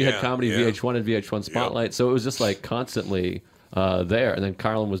 MTV had comedy, VH1 and VH1 Spotlight. So it was just like constantly there. And then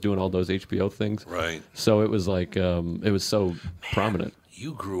Carlin was doing all those HBO things. Right. So it was like it was so prominent.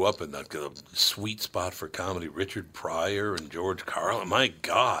 You grew up in that sweet spot for comedy. Richard Pryor and George Carlin. My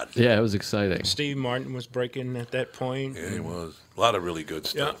God. Yeah, it was exciting. Steve Martin was breaking at that point. Yeah, he was. A lot of really good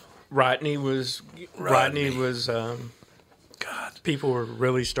Yeah, stuff. Rodney was. God. People were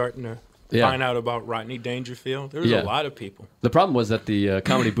really starting to Yeah. find out about Rodney Dangerfield. There was Yeah. a lot of people. The problem was that the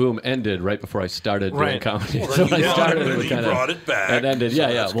comedy boom ended right before I started doing Right. comedy. Well, so then you I started brought it- it you kind brought it back, It ended. so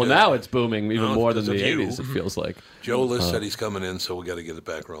Yeah. that's Well, good. now it's booming even Now more it's than the because of you. '80s. It feels like. Joe List said he's coming in, so we got to get it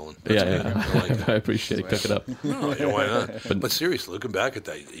back rolling. Yeah, That's yeah. good. I like I it. appreciate it. Cook it up. No, yeah, why not? But seriously, looking back at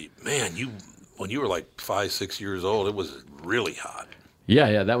that, man, when you were like 5, 6 years old, it was really hot.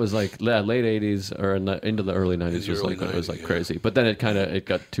 Yeah, that was like late '80s or into the early '90s the was early like when it was like 90s, yeah. crazy. But then it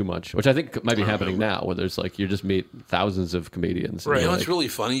got too much, which I think might be happening now, where there's like you just meet thousands of comedians. You and know, you're it's like, really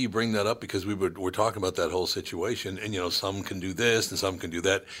funny you bring that up because we're talking about that whole situation, and some can do this and some can do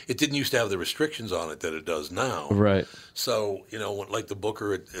that. It didn't used to have the restrictions on it that it does now. right. So like the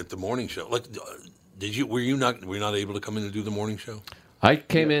Booker at the morning show, like were you not able to come in and do the morning show? I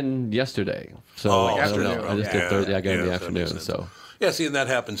came in yesterday, so Oh, I don't know. afternoon. I just Yeah, did Thursday. I got in yeah, the that makes afternoon, sense. so Yeah, see, and that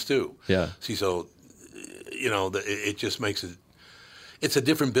happens too. yeah. See, so it just makes it. It's a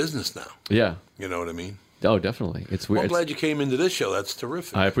different business now. Yeah. You know what I mean? Oh, definitely. It's Well, weird. I'm glad you came into this show. That's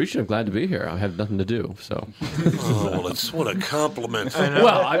terrific. I appreciate it. I'm glad to be here. I have nothing to do, so. Oh, well, what a compliment.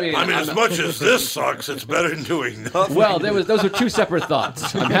 Well, I mean, as much as this sucks, it's better than doing nothing. well, those were two separate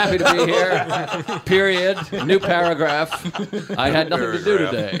thoughts. I'm happy to be here. Period. New paragraph. I had nothing to do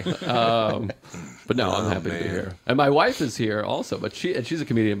today. But no, I'm happy to be man. here. And my wife is here also, but she's a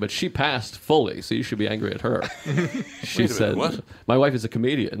comedian, but she passed fully, so you should be angry at her. She said, what? my wife is a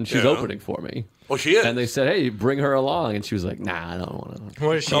comedian. She's Yeah. opening for me. Oh, she is? And they said, hey, bring her along. And she was like, nah, I don't want to.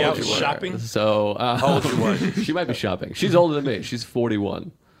 What is she out shopping? So How old is your wife? she might be shopping. She's older than me. She's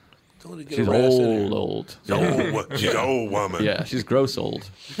 41. Don't let it get She's a rass in here. old. She's an old woman. Yeah, she's gross old.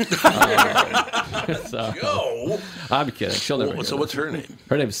 So, Joe. I'm kidding. She'll never. So hear what's this. her name?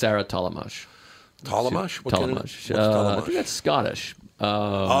 Her name's Sarah Talamash. Tollemache? What kind of- Tollemache. what's I Tollemache? think that's Scottish.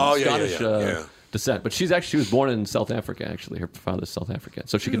 Yeah. Scottish descent. But she was born in South Africa, actually. Her father's South African.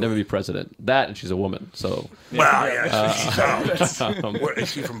 So she could never be president. That, and she's a woman. So. Well, yeah.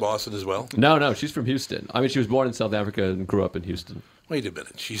 Is she from Boston as well? No, she's from Houston. I mean, she was born in South Africa and grew up in Houston. Wait a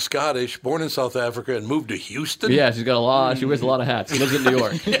minute. She's Scottish, born in South Africa, and moved to Houston? Yeah, she's got a lot. She wears a lot of hats. She lives in New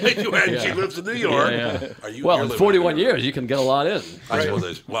York. She lives in New York. Yeah. You're Well, in living 41 in New York. years, you can get a lot in. I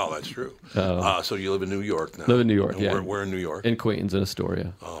suppose that's true. So you live in New York now? Live in New York, And yeah. Where in New York? In Queens, in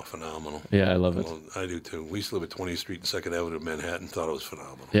Astoria. Oh, phenomenal. Yeah, I love it. Well, I do too. We used to live at 20th Street and 2nd Avenue in Manhattan. Thought it was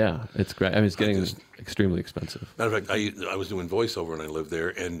phenomenal. Yeah, it's great. I mean, it's getting extremely expensive. Matter of fact, I was doing voiceover and I lived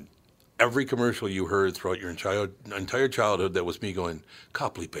there, and every commercial you heard throughout your entire childhood, that was me going,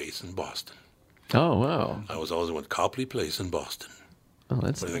 Copley Place in Boston. Oh, wow. I was always going, Copley Place in Boston. Oh,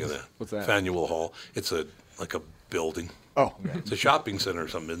 that's What do you think of that? What's that? Faneuil Hall. It's like a building. Oh, okay. It's a shopping center or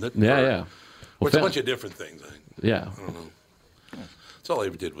something, isn't it? Yeah, Or- yeah. Or Well, it's a bunch of different things. Yeah. I don't know. That's all I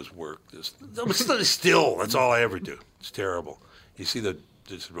ever did was work. Still, that's all I ever do. It's terrible. You see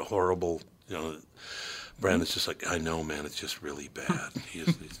this horrible, Brandon's just like, I know, man, it's just really bad. He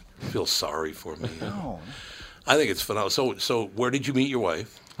feels sorry for me. I think it's phenomenal. So where did you meet your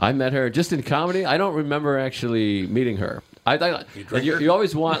wife? I met her just in comedy. I don't remember actually meeting her. You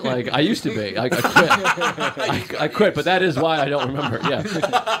always want, like, I used to be. I quit. I quit, but that is why I don't remember. Yeah.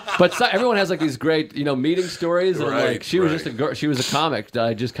 But everyone has, like, these great, meeting stories. And, like, she was just a girl. She was a comic that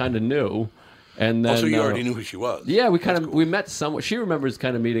I just kind of knew. And then, So you already knew who she was. Yeah, we met somewhat. She remembers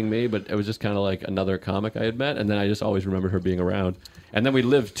kind of meeting me, but it was just kind of like another comic I had met, and then I just always remembered her being around. And then we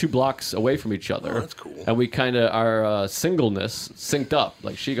lived 2 blocks away from each other. Oh, that's cool. And we kind of, our singleness synced up.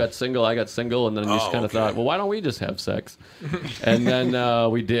 Like, she got single, I got single, and then we just kind of thought, well, why don't we just have sex? And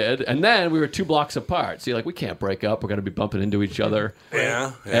then we did. And then we were 2 blocks apart. So you're like, we can't break up. We're going to be bumping into each other.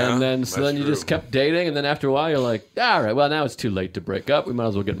 Yeah. And then you just kept dating, and then after a while, you're like, all right, well, now it's too late to break up. We might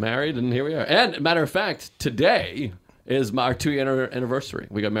as well get married, and here we are. And matter of fact, today is our 2-year anniversary.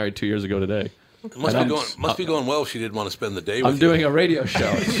 We got married 2 years ago today. It must be going well. She didn't want to spend the day with you. I'm doing a radio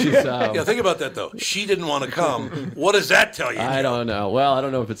show. She's, yeah, think about that, though. She didn't want to come. What does that tell you, I don't know. Well, I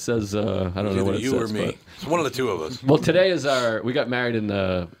don't know if it says, I don't know what it you says. or me. But... It's one of the two of us. Well, today is we got married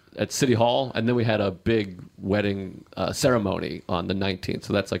at City Hall, and then we had a big wedding ceremony on the 19th.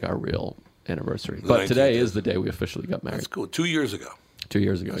 So that's like our real anniversary. But today is the day we officially got married. That's cool. 2 years ago. 2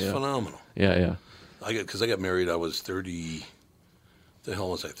 years ago, That's phenomenal. Yeah. Because I got married, I was 30. The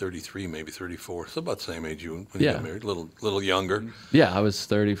hell was I? 33, maybe 34. So about the same age when you got married, a little younger. Yeah, I was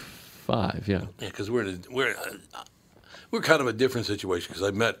 35. Yeah. Yeah, because we're kind of a different situation. Because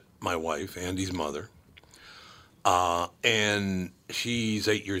I met my wife, Andy's mother, and she's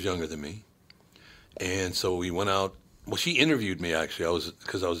 8 years younger than me, and so we went out. Well, she interviewed me actually.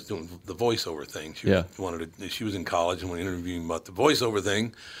 Because I was doing the voiceover thing. She was in college and we interviewing about the voiceover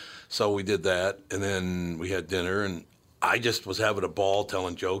thing. So we did that, and then we had dinner, and I just was having a ball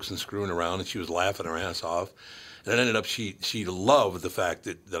telling jokes and screwing around, and she was laughing her ass off. And it ended up she loved the fact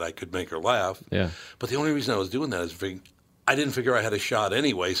that I could make her laugh. Yeah. But the only reason I was doing that is I didn't figure I had a shot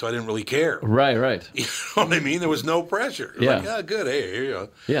anyway, so I didn't really care. Right. You know what I mean? There was no pressure. Yeah. Like, good. Hey, here you go.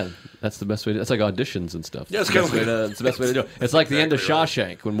 Yeah, that's the best way. That's like auditions and stuff. Yeah, it's the best way to do it. It's like the end of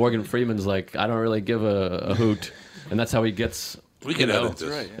Shawshank when Morgan Freeman's like, I don't really give a hoot, and that's how he gets. We can edit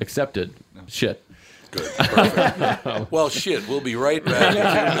this. Accepted. Shit. Good. Perfect. Well, shit. We'll be right back in 2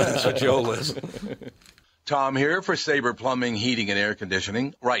 minutes with Joe List. Tom here for Sabre Plumbing, Heating, and Air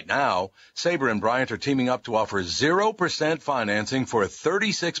Conditioning. Right now, Sabre and Bryant are teaming up to offer 0% financing for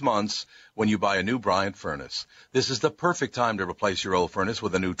 36 months when you buy a new Bryant furnace. This is the perfect time to replace your old furnace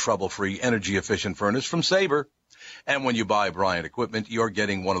with a new trouble-free, energy-efficient furnace from Sabre. And when you buy Bryant equipment, you're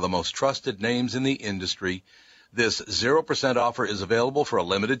getting one of the most trusted names in the industry. This 0% offer is available for a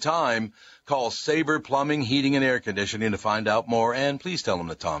limited time. Call Sabre Plumbing, Heating, and Air Conditioning to find out more, and please tell them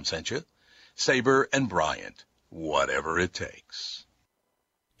that Tom sent you. Sabre and Bryant, whatever it takes.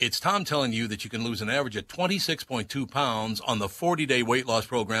 It's Tom telling you that you can lose an average of 26.2 pounds on the 40-day weight loss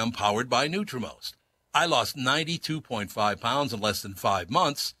program powered by Nutrimost. I lost 92.5 pounds in less than 5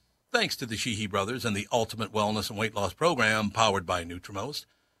 months, thanks to the Sheehy Brothers and the Ultimate Wellness and Weight Loss Program powered by Nutrimost.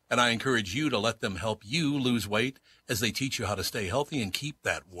 And I encourage you to let them help you lose weight as they teach you how to stay healthy and keep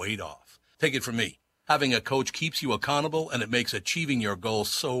that weight off. Take it from me. Having a coach keeps you accountable, and it makes achieving your goals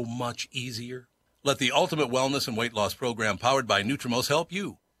so much easier. Let the Ultimate Wellness and Weight Loss Program powered by Nutrimost help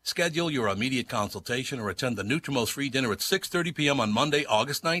you. Schedule your immediate consultation or attend the Nutrimost free dinner at 6:30 p.m. on Monday,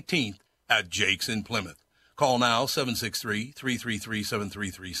 August 19th at Jake's in Plymouth. Call now,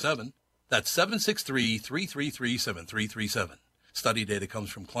 763-333-7337. That's 763-333-7337. Study data comes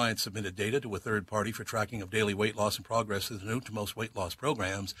from client-submitted data to a third party for tracking of daily weight loss and progress is new to most weight loss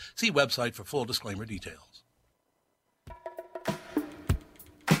programs. See website for full disclaimer details.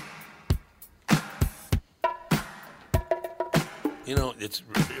 You know, it's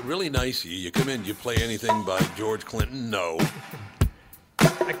really nice of you. You come in, you play anything by George Clinton? No.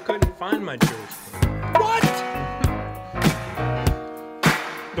 I couldn't find my George Clinton. What?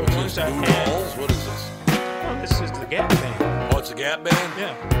 The What's ones this, I New had. Dolls? What is this? Oh, this is the Gap Band. Oh, it's a Gap Band?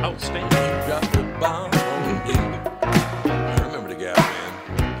 Yeah, outstanding. Drop the bomb on me. I remember the Gap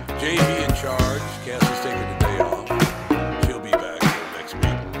Band. JV in charge. Cass is taking the day off. She'll be back next week.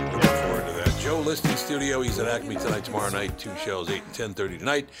 Looking forward to that. Joe List in studio. He's at Acme tonight, tomorrow night. 2 shows, 8 and 10:30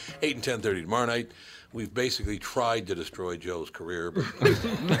 tonight, 8 and 10:30 tomorrow night. We've basically tried to destroy Joe's career, but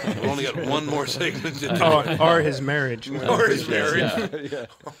we've only got one more segment to do. Or his marriage. Or his marriage. Yeah.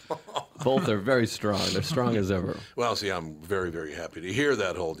 Both are very strong. They're strong as ever. Well, see, I'm very, very happy to hear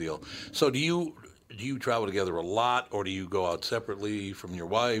that whole deal. So do you travel together a lot, or do you go out separately from your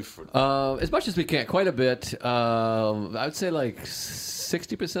wife? As much as we can, quite a bit. I would say like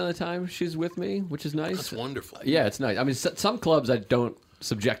 60% of the time she's with me, which is nice. That's wonderful. Yeah, it's nice. I mean, some clubs I don't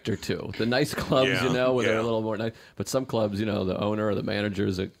subject her to. The nice clubs, Yeah, you know, where they're yeah. a little more nice. But some clubs, you know, the owner or the manager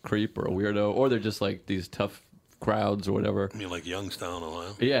is a creep or a weirdo, or they're just like these tough crowds or whatever. I mean, like Youngstown,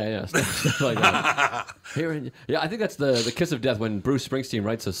 Ohio? Yeah, stuff like that. I think that's the kiss of death when Bruce Springsteen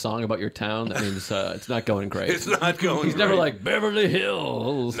writes a song about your town. That means it's not going great. It's not going He's great. never like Beverly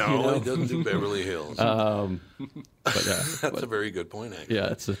Hills. No, you know? he doesn't do Beverly Hills. But yeah, That's a very good point, actually.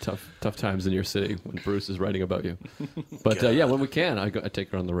 yeah, it's a tough times in your city when Bruce is writing about you. But yeah, when we can, I take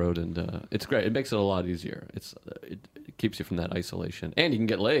her on the road, and it's great. It makes it a lot easier. It keeps you from that isolation, and you can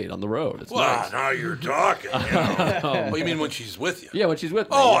get laid on the road. It's Wow, nice. now you're talking. You know. Oh, you mean when she's with you? Yeah, when she's with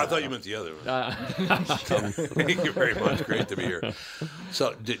me. Oh, yeah. I thought you meant the other one. Thank you very much. Great to be here.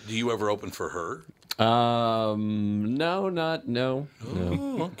 So, do you ever open for her? No.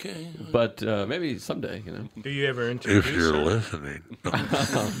 Oh, okay. But maybe someday, you know. Do you ever introduce her? listening.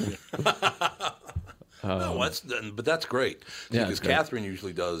 No, but that's great. Yeah, Because it's great. Catherine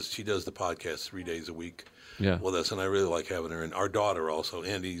usually does the podcast 3 days a week Yeah. with us, and I really like having her. And our daughter also.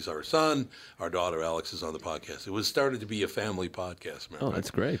 Andy's our son. Our daughter, Alex, is on the podcast. It was started to be a family podcast. Remember? Oh,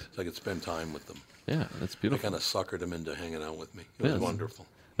 that's great. So I could spend time with them. Yeah, that's I beautiful. kind of suckered them into hanging out with me. It was Yes. wonderful.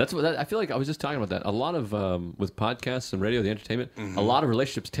 That's what I feel like. I was just talking about that. A lot of with podcasts and radio, the entertainment, a lot of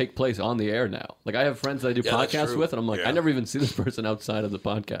relationships take place on the air now. Like I have friends that I do Yeah, that's podcasts true. with, and I'm like, Yeah. I never even see this person outside of the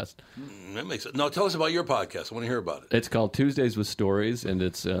podcast. That makes it. No, tell us about your podcast. I want to hear about it. It's called Tuesdays with Stories, and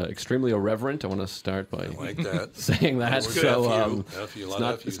it's extremely irreverent. I want to start by I like that. saying that. That's good. So F you. A it's lot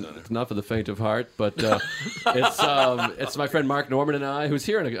not, of F's on it. it's not for the faint of heart, but it's my friend Mark Norman and I, who's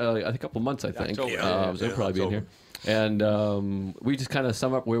here in a couple of months, I think. October. So he'll probably be in here. And we just kind of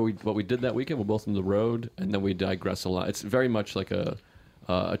sum up what we did that weekend. We're both on the road, and then we digress a lot. It's very much like a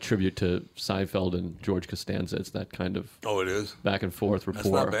tribute to Seinfeld and George Costanza. It's that kind of Oh, it is? back and forth rapport.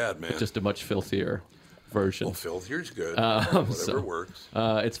 That's not bad, man. But just a much filthier version. Well, filthier's good. Whatever works.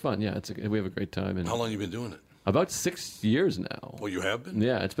 It's fun. Yeah, we have a great time. And How long have you been doing it? about 6 years now. Well, you have been?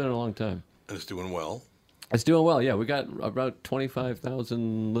 Yeah, it's been a long time. And it's doing well. It's doing well. Yeah, we got about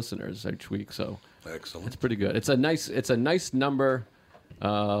 25,000 listeners each week, so Excellent. it's pretty good. It's a nice number,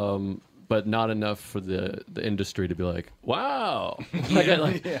 but not enough for the industry to be like, wow.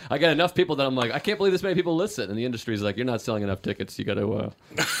 I got enough people that I'm like, I can't believe this many people listen. And the industry's like, you're not selling enough tickets. You got to. You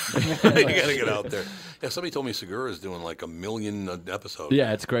got to get out there. Yeah, somebody told me Segura is doing like 1 million episodes.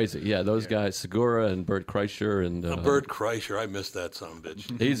 Yeah, it's crazy. Yeah, those guys, Segura and Bert Kreischer and Bert Kreischer, I missed that son of a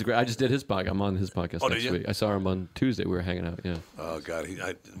bitch. He's great. I just did his podcast. I'm on his podcast Oh, did next you? week. I saw him on Tuesday. We were hanging out. Yeah, Oh God,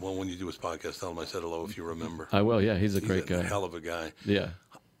 when you do his podcast, tell him I said hello if you remember. I will. Yeah, he's a He's great guy. hell of a guy. Yeah.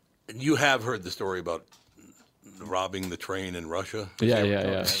 You have heard the story about robbing the train in Russia?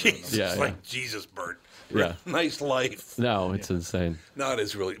 Yeah. Jesus, Yeah, like Jesus, Bert. Yeah. Nice life. No, it's insane. No, it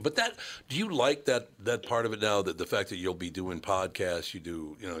is really. But do you like that part of it now? That the fact that you'll be doing podcasts, you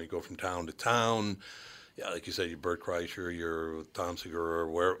go from town to town. Yeah, like you said, you're Bert Kreischer, you're Tom Segura,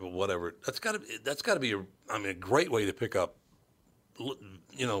 or whatever. That's got to be a great way to pick up,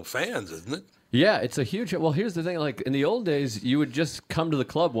 fans, isn't it? Yeah, it's a huge. Well, here's the thing. Like in the old days, you would just come to the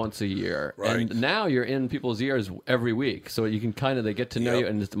club once a year, Right. and now you're in people's ears every week. So you can they get to know Yep. you,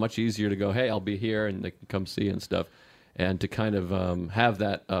 and it's much easier to go, hey, I'll be here, and they can come see you and stuff, and to kind of have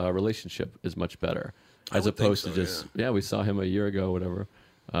that relationship is much better, as would think opposed so, to just we saw him a year ago, whatever.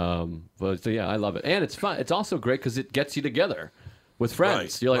 But so yeah, I love it, and it's fun. It's also great because it gets you together. with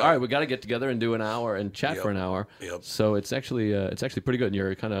friends. Right, You're like, right. all right, we got to get together and do an hour and chat Yep, for an hour. yep. So it's actually pretty good. And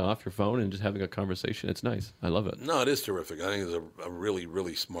you're kind of off your phone and just having a conversation. It's nice. I love it. No, it is terrific. I think it's a really,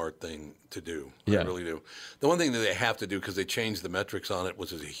 really smart thing to do. Yeah. I really do. The one thing that they have to do, because they changed the metrics on it,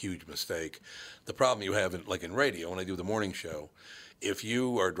 which is a huge mistake. The problem you have, in radio, when I do the morning show, if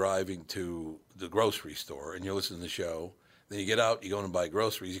you are driving to the grocery store and you're listening to the show, then you get out, you go in and buy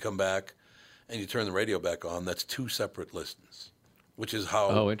groceries, you come back, and you turn the radio back on, that's 2 separate listens, which is how.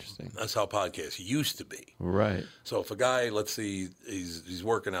 Oh, interesting. That's how podcasts used to be. Right. So if a guy, let's see, he's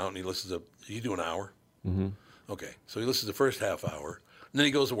working out and he listens to, you do an hour? Mm-hmm. Okay, so he listens to the first half hour, and then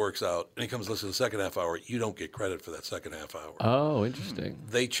he goes and works out, and he comes to listen to the second half hour. You don't get credit for that second half hour. Oh, interesting.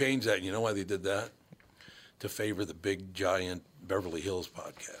 They changed that. You know why they did that? To favor the big, giant Beverly Hills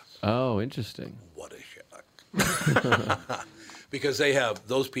podcast. Oh, interesting. What a shock. Because they have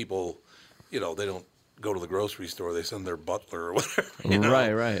those people, they don't go to the grocery store. They send their butler or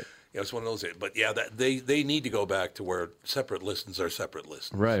whatever. Right. It's one of those. But yeah, they need to go back to where separate listens are separate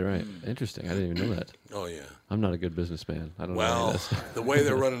listens. Right. Interesting. I didn't even know that. Oh yeah. I'm not a good businessman. I don't know any Well, of this. the way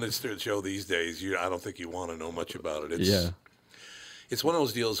they're running this show these days, I don't think you want to know much about it. It's one of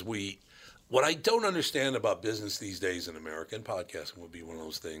those deals. What I don't understand about business these days in America, and podcasting would be one of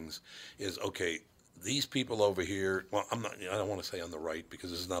those things, is okay. These people over here. Well, I don't want to say on the right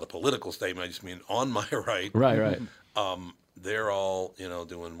because this is not a political statement. I just mean on my right. Right. They're all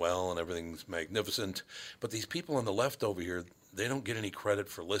doing well and everything's magnificent, but these people on the left over here, they don't get any credit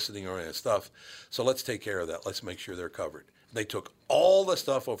for listening or any of that stuff. So let's take care of that. Let's make sure they're covered. They took all the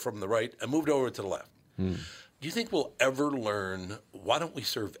stuff from the right and moved over to the left. Do you think we'll ever learn? Why don't we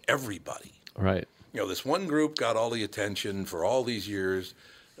serve everybody? Right. This one group got all the attention for all these years.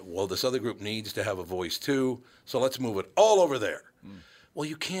 Well, this other group needs to have a voice too, so let's move it all over there. Well,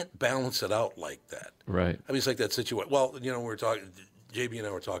 you can't balance it out like that. Right. I mean, it's like that situation. Well, we were talking, JB and I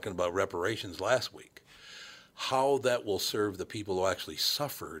were talking about reparations last week. How that will serve the people who actually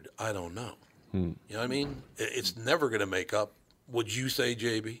suffered, I don't know. You know what I mean? It's never going to make up. Would you say,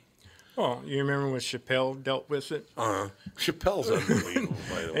 JB? Well, you remember when Chappelle dealt with it? Chappelle's unbelievable,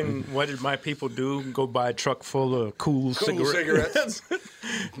 by the way. And what did my people do? Go buy a truck full of cool cigarettes.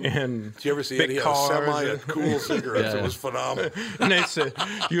 And did you ever see big Eddie have cars a semi of cool cigarettes? It was phenomenal. And they said,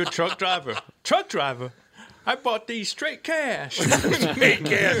 "You a truck driver? Truck driver? I bought these straight cash." Straight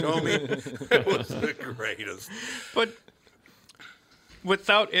cash, homie. It was the greatest. But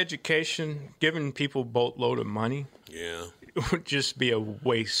without education, giving people a boatload of money, it would just be a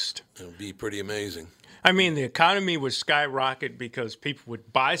waste. It would be pretty amazing. I mean, the economy would skyrocket because people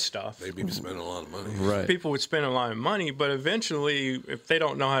would buy stuff. They'd be spending a lot of money. Right. People would spend a lot of money, but eventually, if they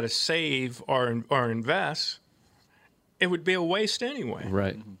don't know how to save or invest, it would be a waste anyway.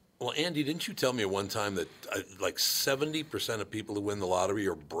 Right. Well, Andy, didn't you tell me at one time that like 70% of people who win the lottery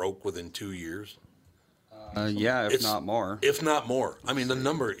are broke within 2 years? If not more. If not more. I mean, the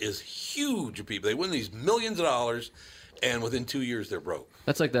number is huge of people. They win these millions of dollars, and within 2 years, they're broke.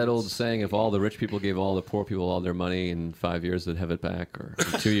 That's like that old saying, if all the rich people gave all the poor people all their money, in 5 years they'd have it back, or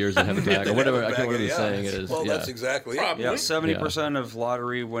in 2 years they'd have it back, or whatever. I can't remember the saying it is. Well, that's exactly it. Yeah, 70% of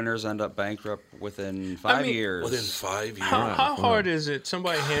lottery winners end up bankrupt within 5 years. Within 5 years. How hard is it?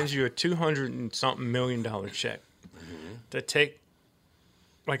 Somebody hands you a $200 and something million check to take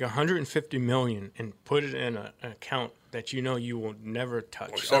like $150 million and put it in an account that you will never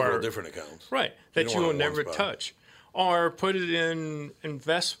touch, Or several different accounts. right? That you will never touch. Or put it in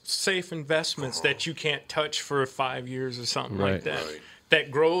safe investments that you can't touch for 5 years or something like that. Right.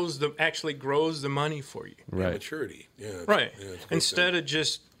 That actually grows the money for you. Right. Maturity. Yeah. Right. Yeah, it's a good Instead of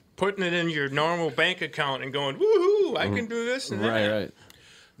just putting it in your normal bank account and going, woohoo, I can do this and that. Right.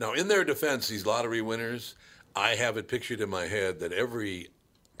 Now, in their defense, these lottery winners, I have it pictured in my head that every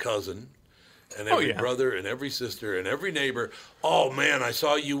cousin and every brother and every sister and every neighbor, oh, man, I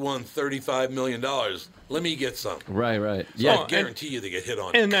saw you won $35 million. Let me get some. Right. So I guarantee you they get hit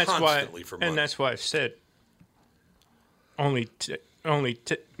on constantly for money. And that's why I've said take,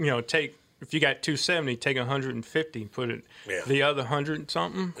 if you got 270, take 150, put it the other 100 and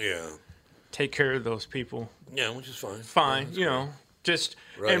something. Yeah. Take care of those people. Yeah, which is fine. Fine, just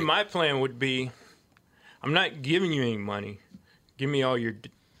and my plan would be, I'm not giving you any money. Give me all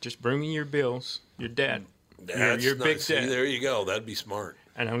just bring me your bills, your debt, your big debt. See, there you go. That'd be smart.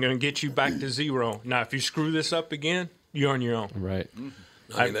 And I'm going to get you back to zero. Now, if you screw this up again, you're on your own. Right.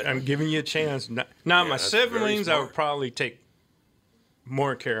 I'm giving you a chance. Now, my siblings, I would probably take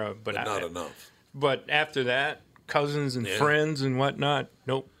more care of, but not enough. But after that, cousins and friends and whatnot,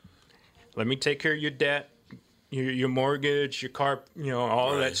 nope. Let me take care of your debt, your mortgage, your car,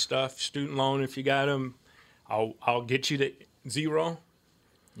 all of that stuff, student loan if you got them. I'll get you zero,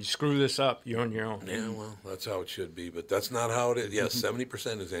 you screw this up, you're on your own. Yeah, well, that's how it should be, but that's not how it is. Yes,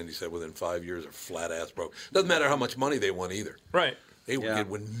 70%, as Andy said, within 5 years are flat-ass broke. Doesn't matter how much money they won either. Right. They could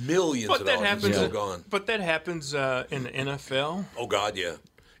win millions But of that dollars and happens. still gone. But that happens in the NFL. Oh, God, yeah.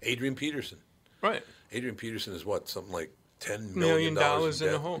 Adrian Peterson. Right. Adrian Peterson is what? Something like $10 million million dollars in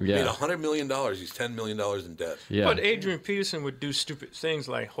in the debt. hole. He made $100 million. He's $10 million in debt. Yeah. But Adrian Peterson would do stupid things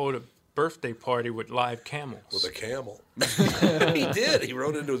like hold a birthday party with live camels. With a camel. He did. He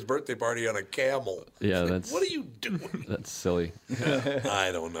rode into his birthday party on a camel. Yeah, that's. What are you doing? That's silly.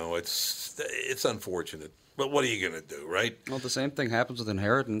 I don't know. It's unfortunate. But what are you going to do, right? Well, the same thing happens with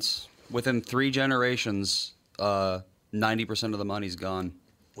inheritance. Within 3 generations, 90% of the money's gone.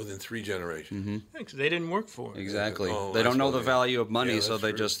 Within 3 generations. Mm-hmm. Because they didn't work for it. Exactly. Oh, they don't that's know what the they- value of money, Yeah, so that's they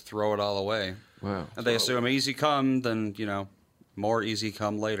true. just throw it all away. Wow. And they assume easy come, then, more easy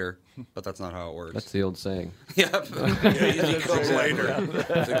come later. But that's not how it works. That's the old saying. Yep. Yeah, easy come later.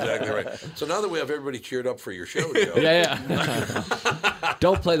 That's exactly right. So now that we have everybody cheered up for your show, Joe. Yeah.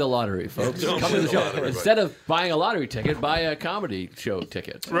 Don't play the lottery, folks. Don't Come play to the the show. lottery, Instead of buying a lottery ticket, buy a comedy show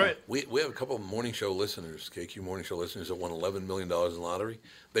ticket. Right. We have a couple of morning show listeners, KQ morning show listeners, that won $11 million in lottery.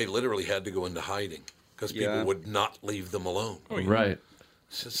 They literally had to go into hiding because people Yeah. would not leave them alone. Right.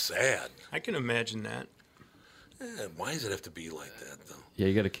 It's just sad. I can imagine that. Why does it have to be like that, though? Yeah,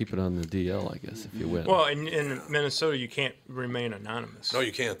 you got to keep it on the DL, I guess, if you win. Well, in Minnesota, you can't remain anonymous. No,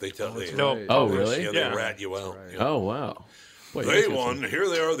 you can't. They tell you. No. Oh, really? Yeah, they Yeah. rat you out. Yeah. Oh, wow. Boy, They you guys won. Here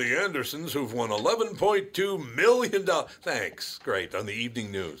they are, the Andersons, who've won $11.2 million. Thanks. Great. On the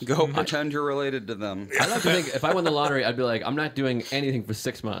evening news. Go pretend you're related to them. I like to think if I won the lottery, I'd be like, I'm not doing anything for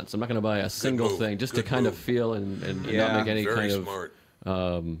 6 months. I'm not going to buy a single move. thing just to Good kind of move. feel and Yeah, not make any Very kind smart.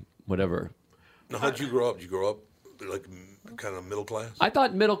 of whatever. Now, how'd you grow up? Did you grow up like kind of middle class? I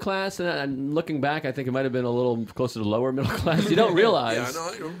thought middle class, and looking back, I think it might have been a little closer to lower middle class. You don't realize. Yeah,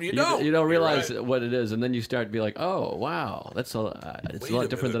 I know. You don't. You don't realize You're right. what it is, and then you start to be like, "Oh, wow, it's a Wait lot a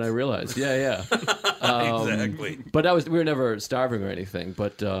different than I minute. realized." Yeah, yeah. Exactly. But we were never starving or anything.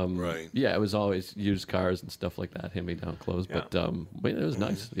 But Right. yeah, it was always used cars and stuff like that, hand-me-down clothes. Yeah. But it was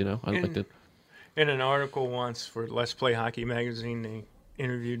nice, I liked it. In an article once for Let's Play Hockey magazine, they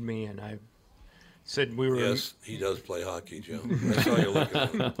interviewed me, and I said we were. Yes, he does play hockey, Joe. That's how you're looking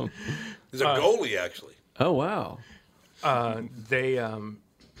at him. He's a goalie, actually. Oh wow. They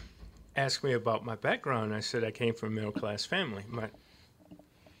asked me about my background, and I said I came from a middle-class family. My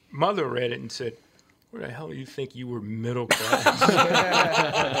mother read it and said, "Where the hell do you think you were middle class?"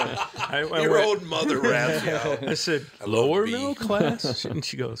 Your own mother rats you out. I said, I love "Lower B." middle class?" And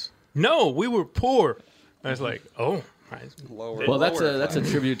she goes, "No, we were poor." I was like, "Oh." Lower. Well, that's a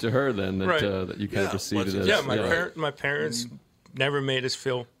tribute to her then that Right. that you kind of Yeah, perceived what's it as. it- Yeah, Right. my parents never made us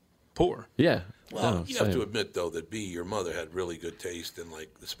feel poor. Yeah. Well, No, you have to same. admit, though, that B, your mother had really good taste in,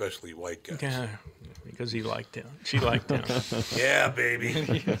 like, especially white guys. Yeah, because he liked him. She liked him. Yeah,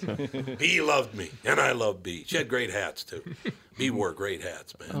 baby. B loved me, and I loved B. She had great hats, too. B wore great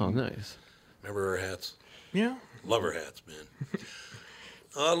hats, man. Oh, nice. Remember her hats? Yeah. Love her hats, man.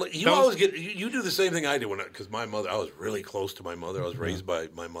 You always get you do the same thing I do because my mother. I was really close to my mother. I was raised by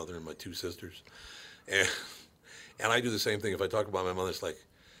my mother and my 2 sisters, and I do the same thing. If I talk about my mother, it's like,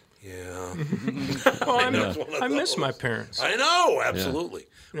 yeah. Well, It's one of I miss those. my parents. I know, absolutely.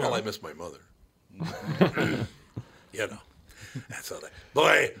 Yeah. Well, I miss my mother. That's how that.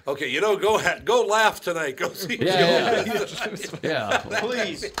 Boy, okay, go laugh tonight. Go see. Yeah, yeah.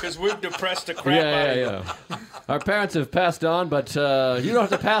 Please, because we've depressed the crap out of you. Yeah. Our parents have passed on, but you don't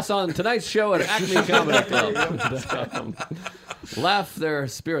have to pass on tonight's show at Acme Comedy Club. Laugh their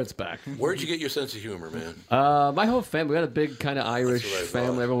spirits back. Where'd you get your sense of humor, man? My whole family, we had a big kind of Irish what I family.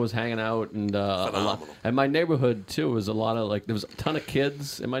 thought. Everyone was hanging out, and a lot. Phenomenal. And my neighborhood too was a lot of there was a ton of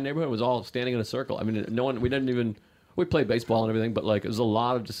kids in my neighborhood. It was all standing in a circle. I mean, no one. We didn't even. We played baseball and everything, but it was a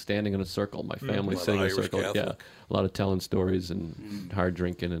lot of just standing in a circle. My family A lot sitting in a of Irish circle. Yeah, Catholic. a lot of telling stories and hard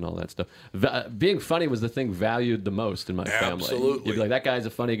drinking and all that stuff. Being funny was the thing valued the most in my family. Absolutely. You'd be like, that guy's a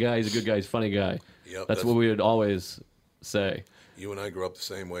funny guy. He's a good guy. He's a funny guy. Yep, that's what we would always say. You and I grew up the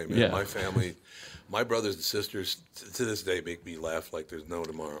same way, man. Yeah. My family, my brothers and sisters, to this day, make me laugh like there's no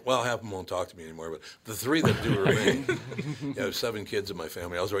tomorrow. Well, half of them won't talk to me anymore, but the 3 that do remain. I have 7 kids in my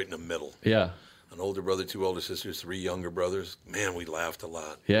family. I was right in the middle. Yeah. An older brother, 2 older sisters, 3 younger brothers. Man, we laughed a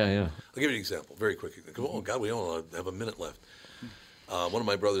lot. Yeah, yeah. I'll give you an example, very quick. Oh, God, we only have a minute left. One of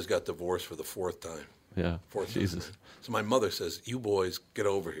my brothers got divorced for the 4th time. Yeah. 4th Jesus. time. So my mother says, you boys, get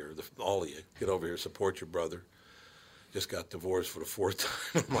over here. All of you, get over here, support your brother. Just got divorced for the 4th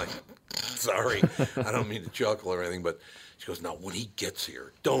time. I'm like, Sorry, I don't mean to chuckle or anything, but she goes, now, when he gets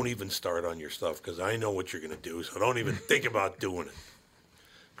here, don't even start on your stuff because I know what you're going to do, so don't even think about doing it.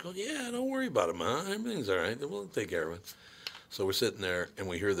 I go, yeah, don't worry about it, Ma. Everything's all right. We'll take care of it. So we're sitting there, and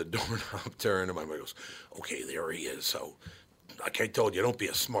we hear the doorknob turn, and my mother goes, okay, there he is. So, like I told you, don't be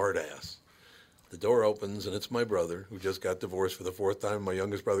a smart ass. The door opens, and it's my brother, who just got divorced for the 4th time. My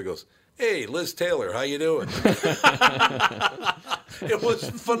youngest brother goes, hey, Liz Taylor, how you doing? It was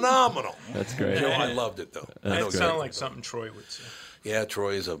phenomenal. That's great. Joe, I loved it, though. That sounded like something Troy would say. Yeah,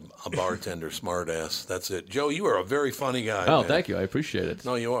 Troy's a bartender, smart ass. That's it. Joe, you are a very funny guy. Oh, man. thank you. I appreciate it.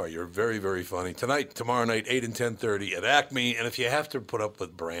 No, you are. You're very, very funny. Tomorrow night, 8 and 10:30 at Acme. And if you have to put up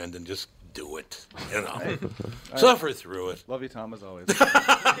with Brandon, just do it. You know, suffer through it. Love you, Tom, as always.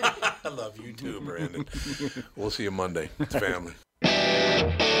 I love you too, Brandon. We'll see you Monday. It's family.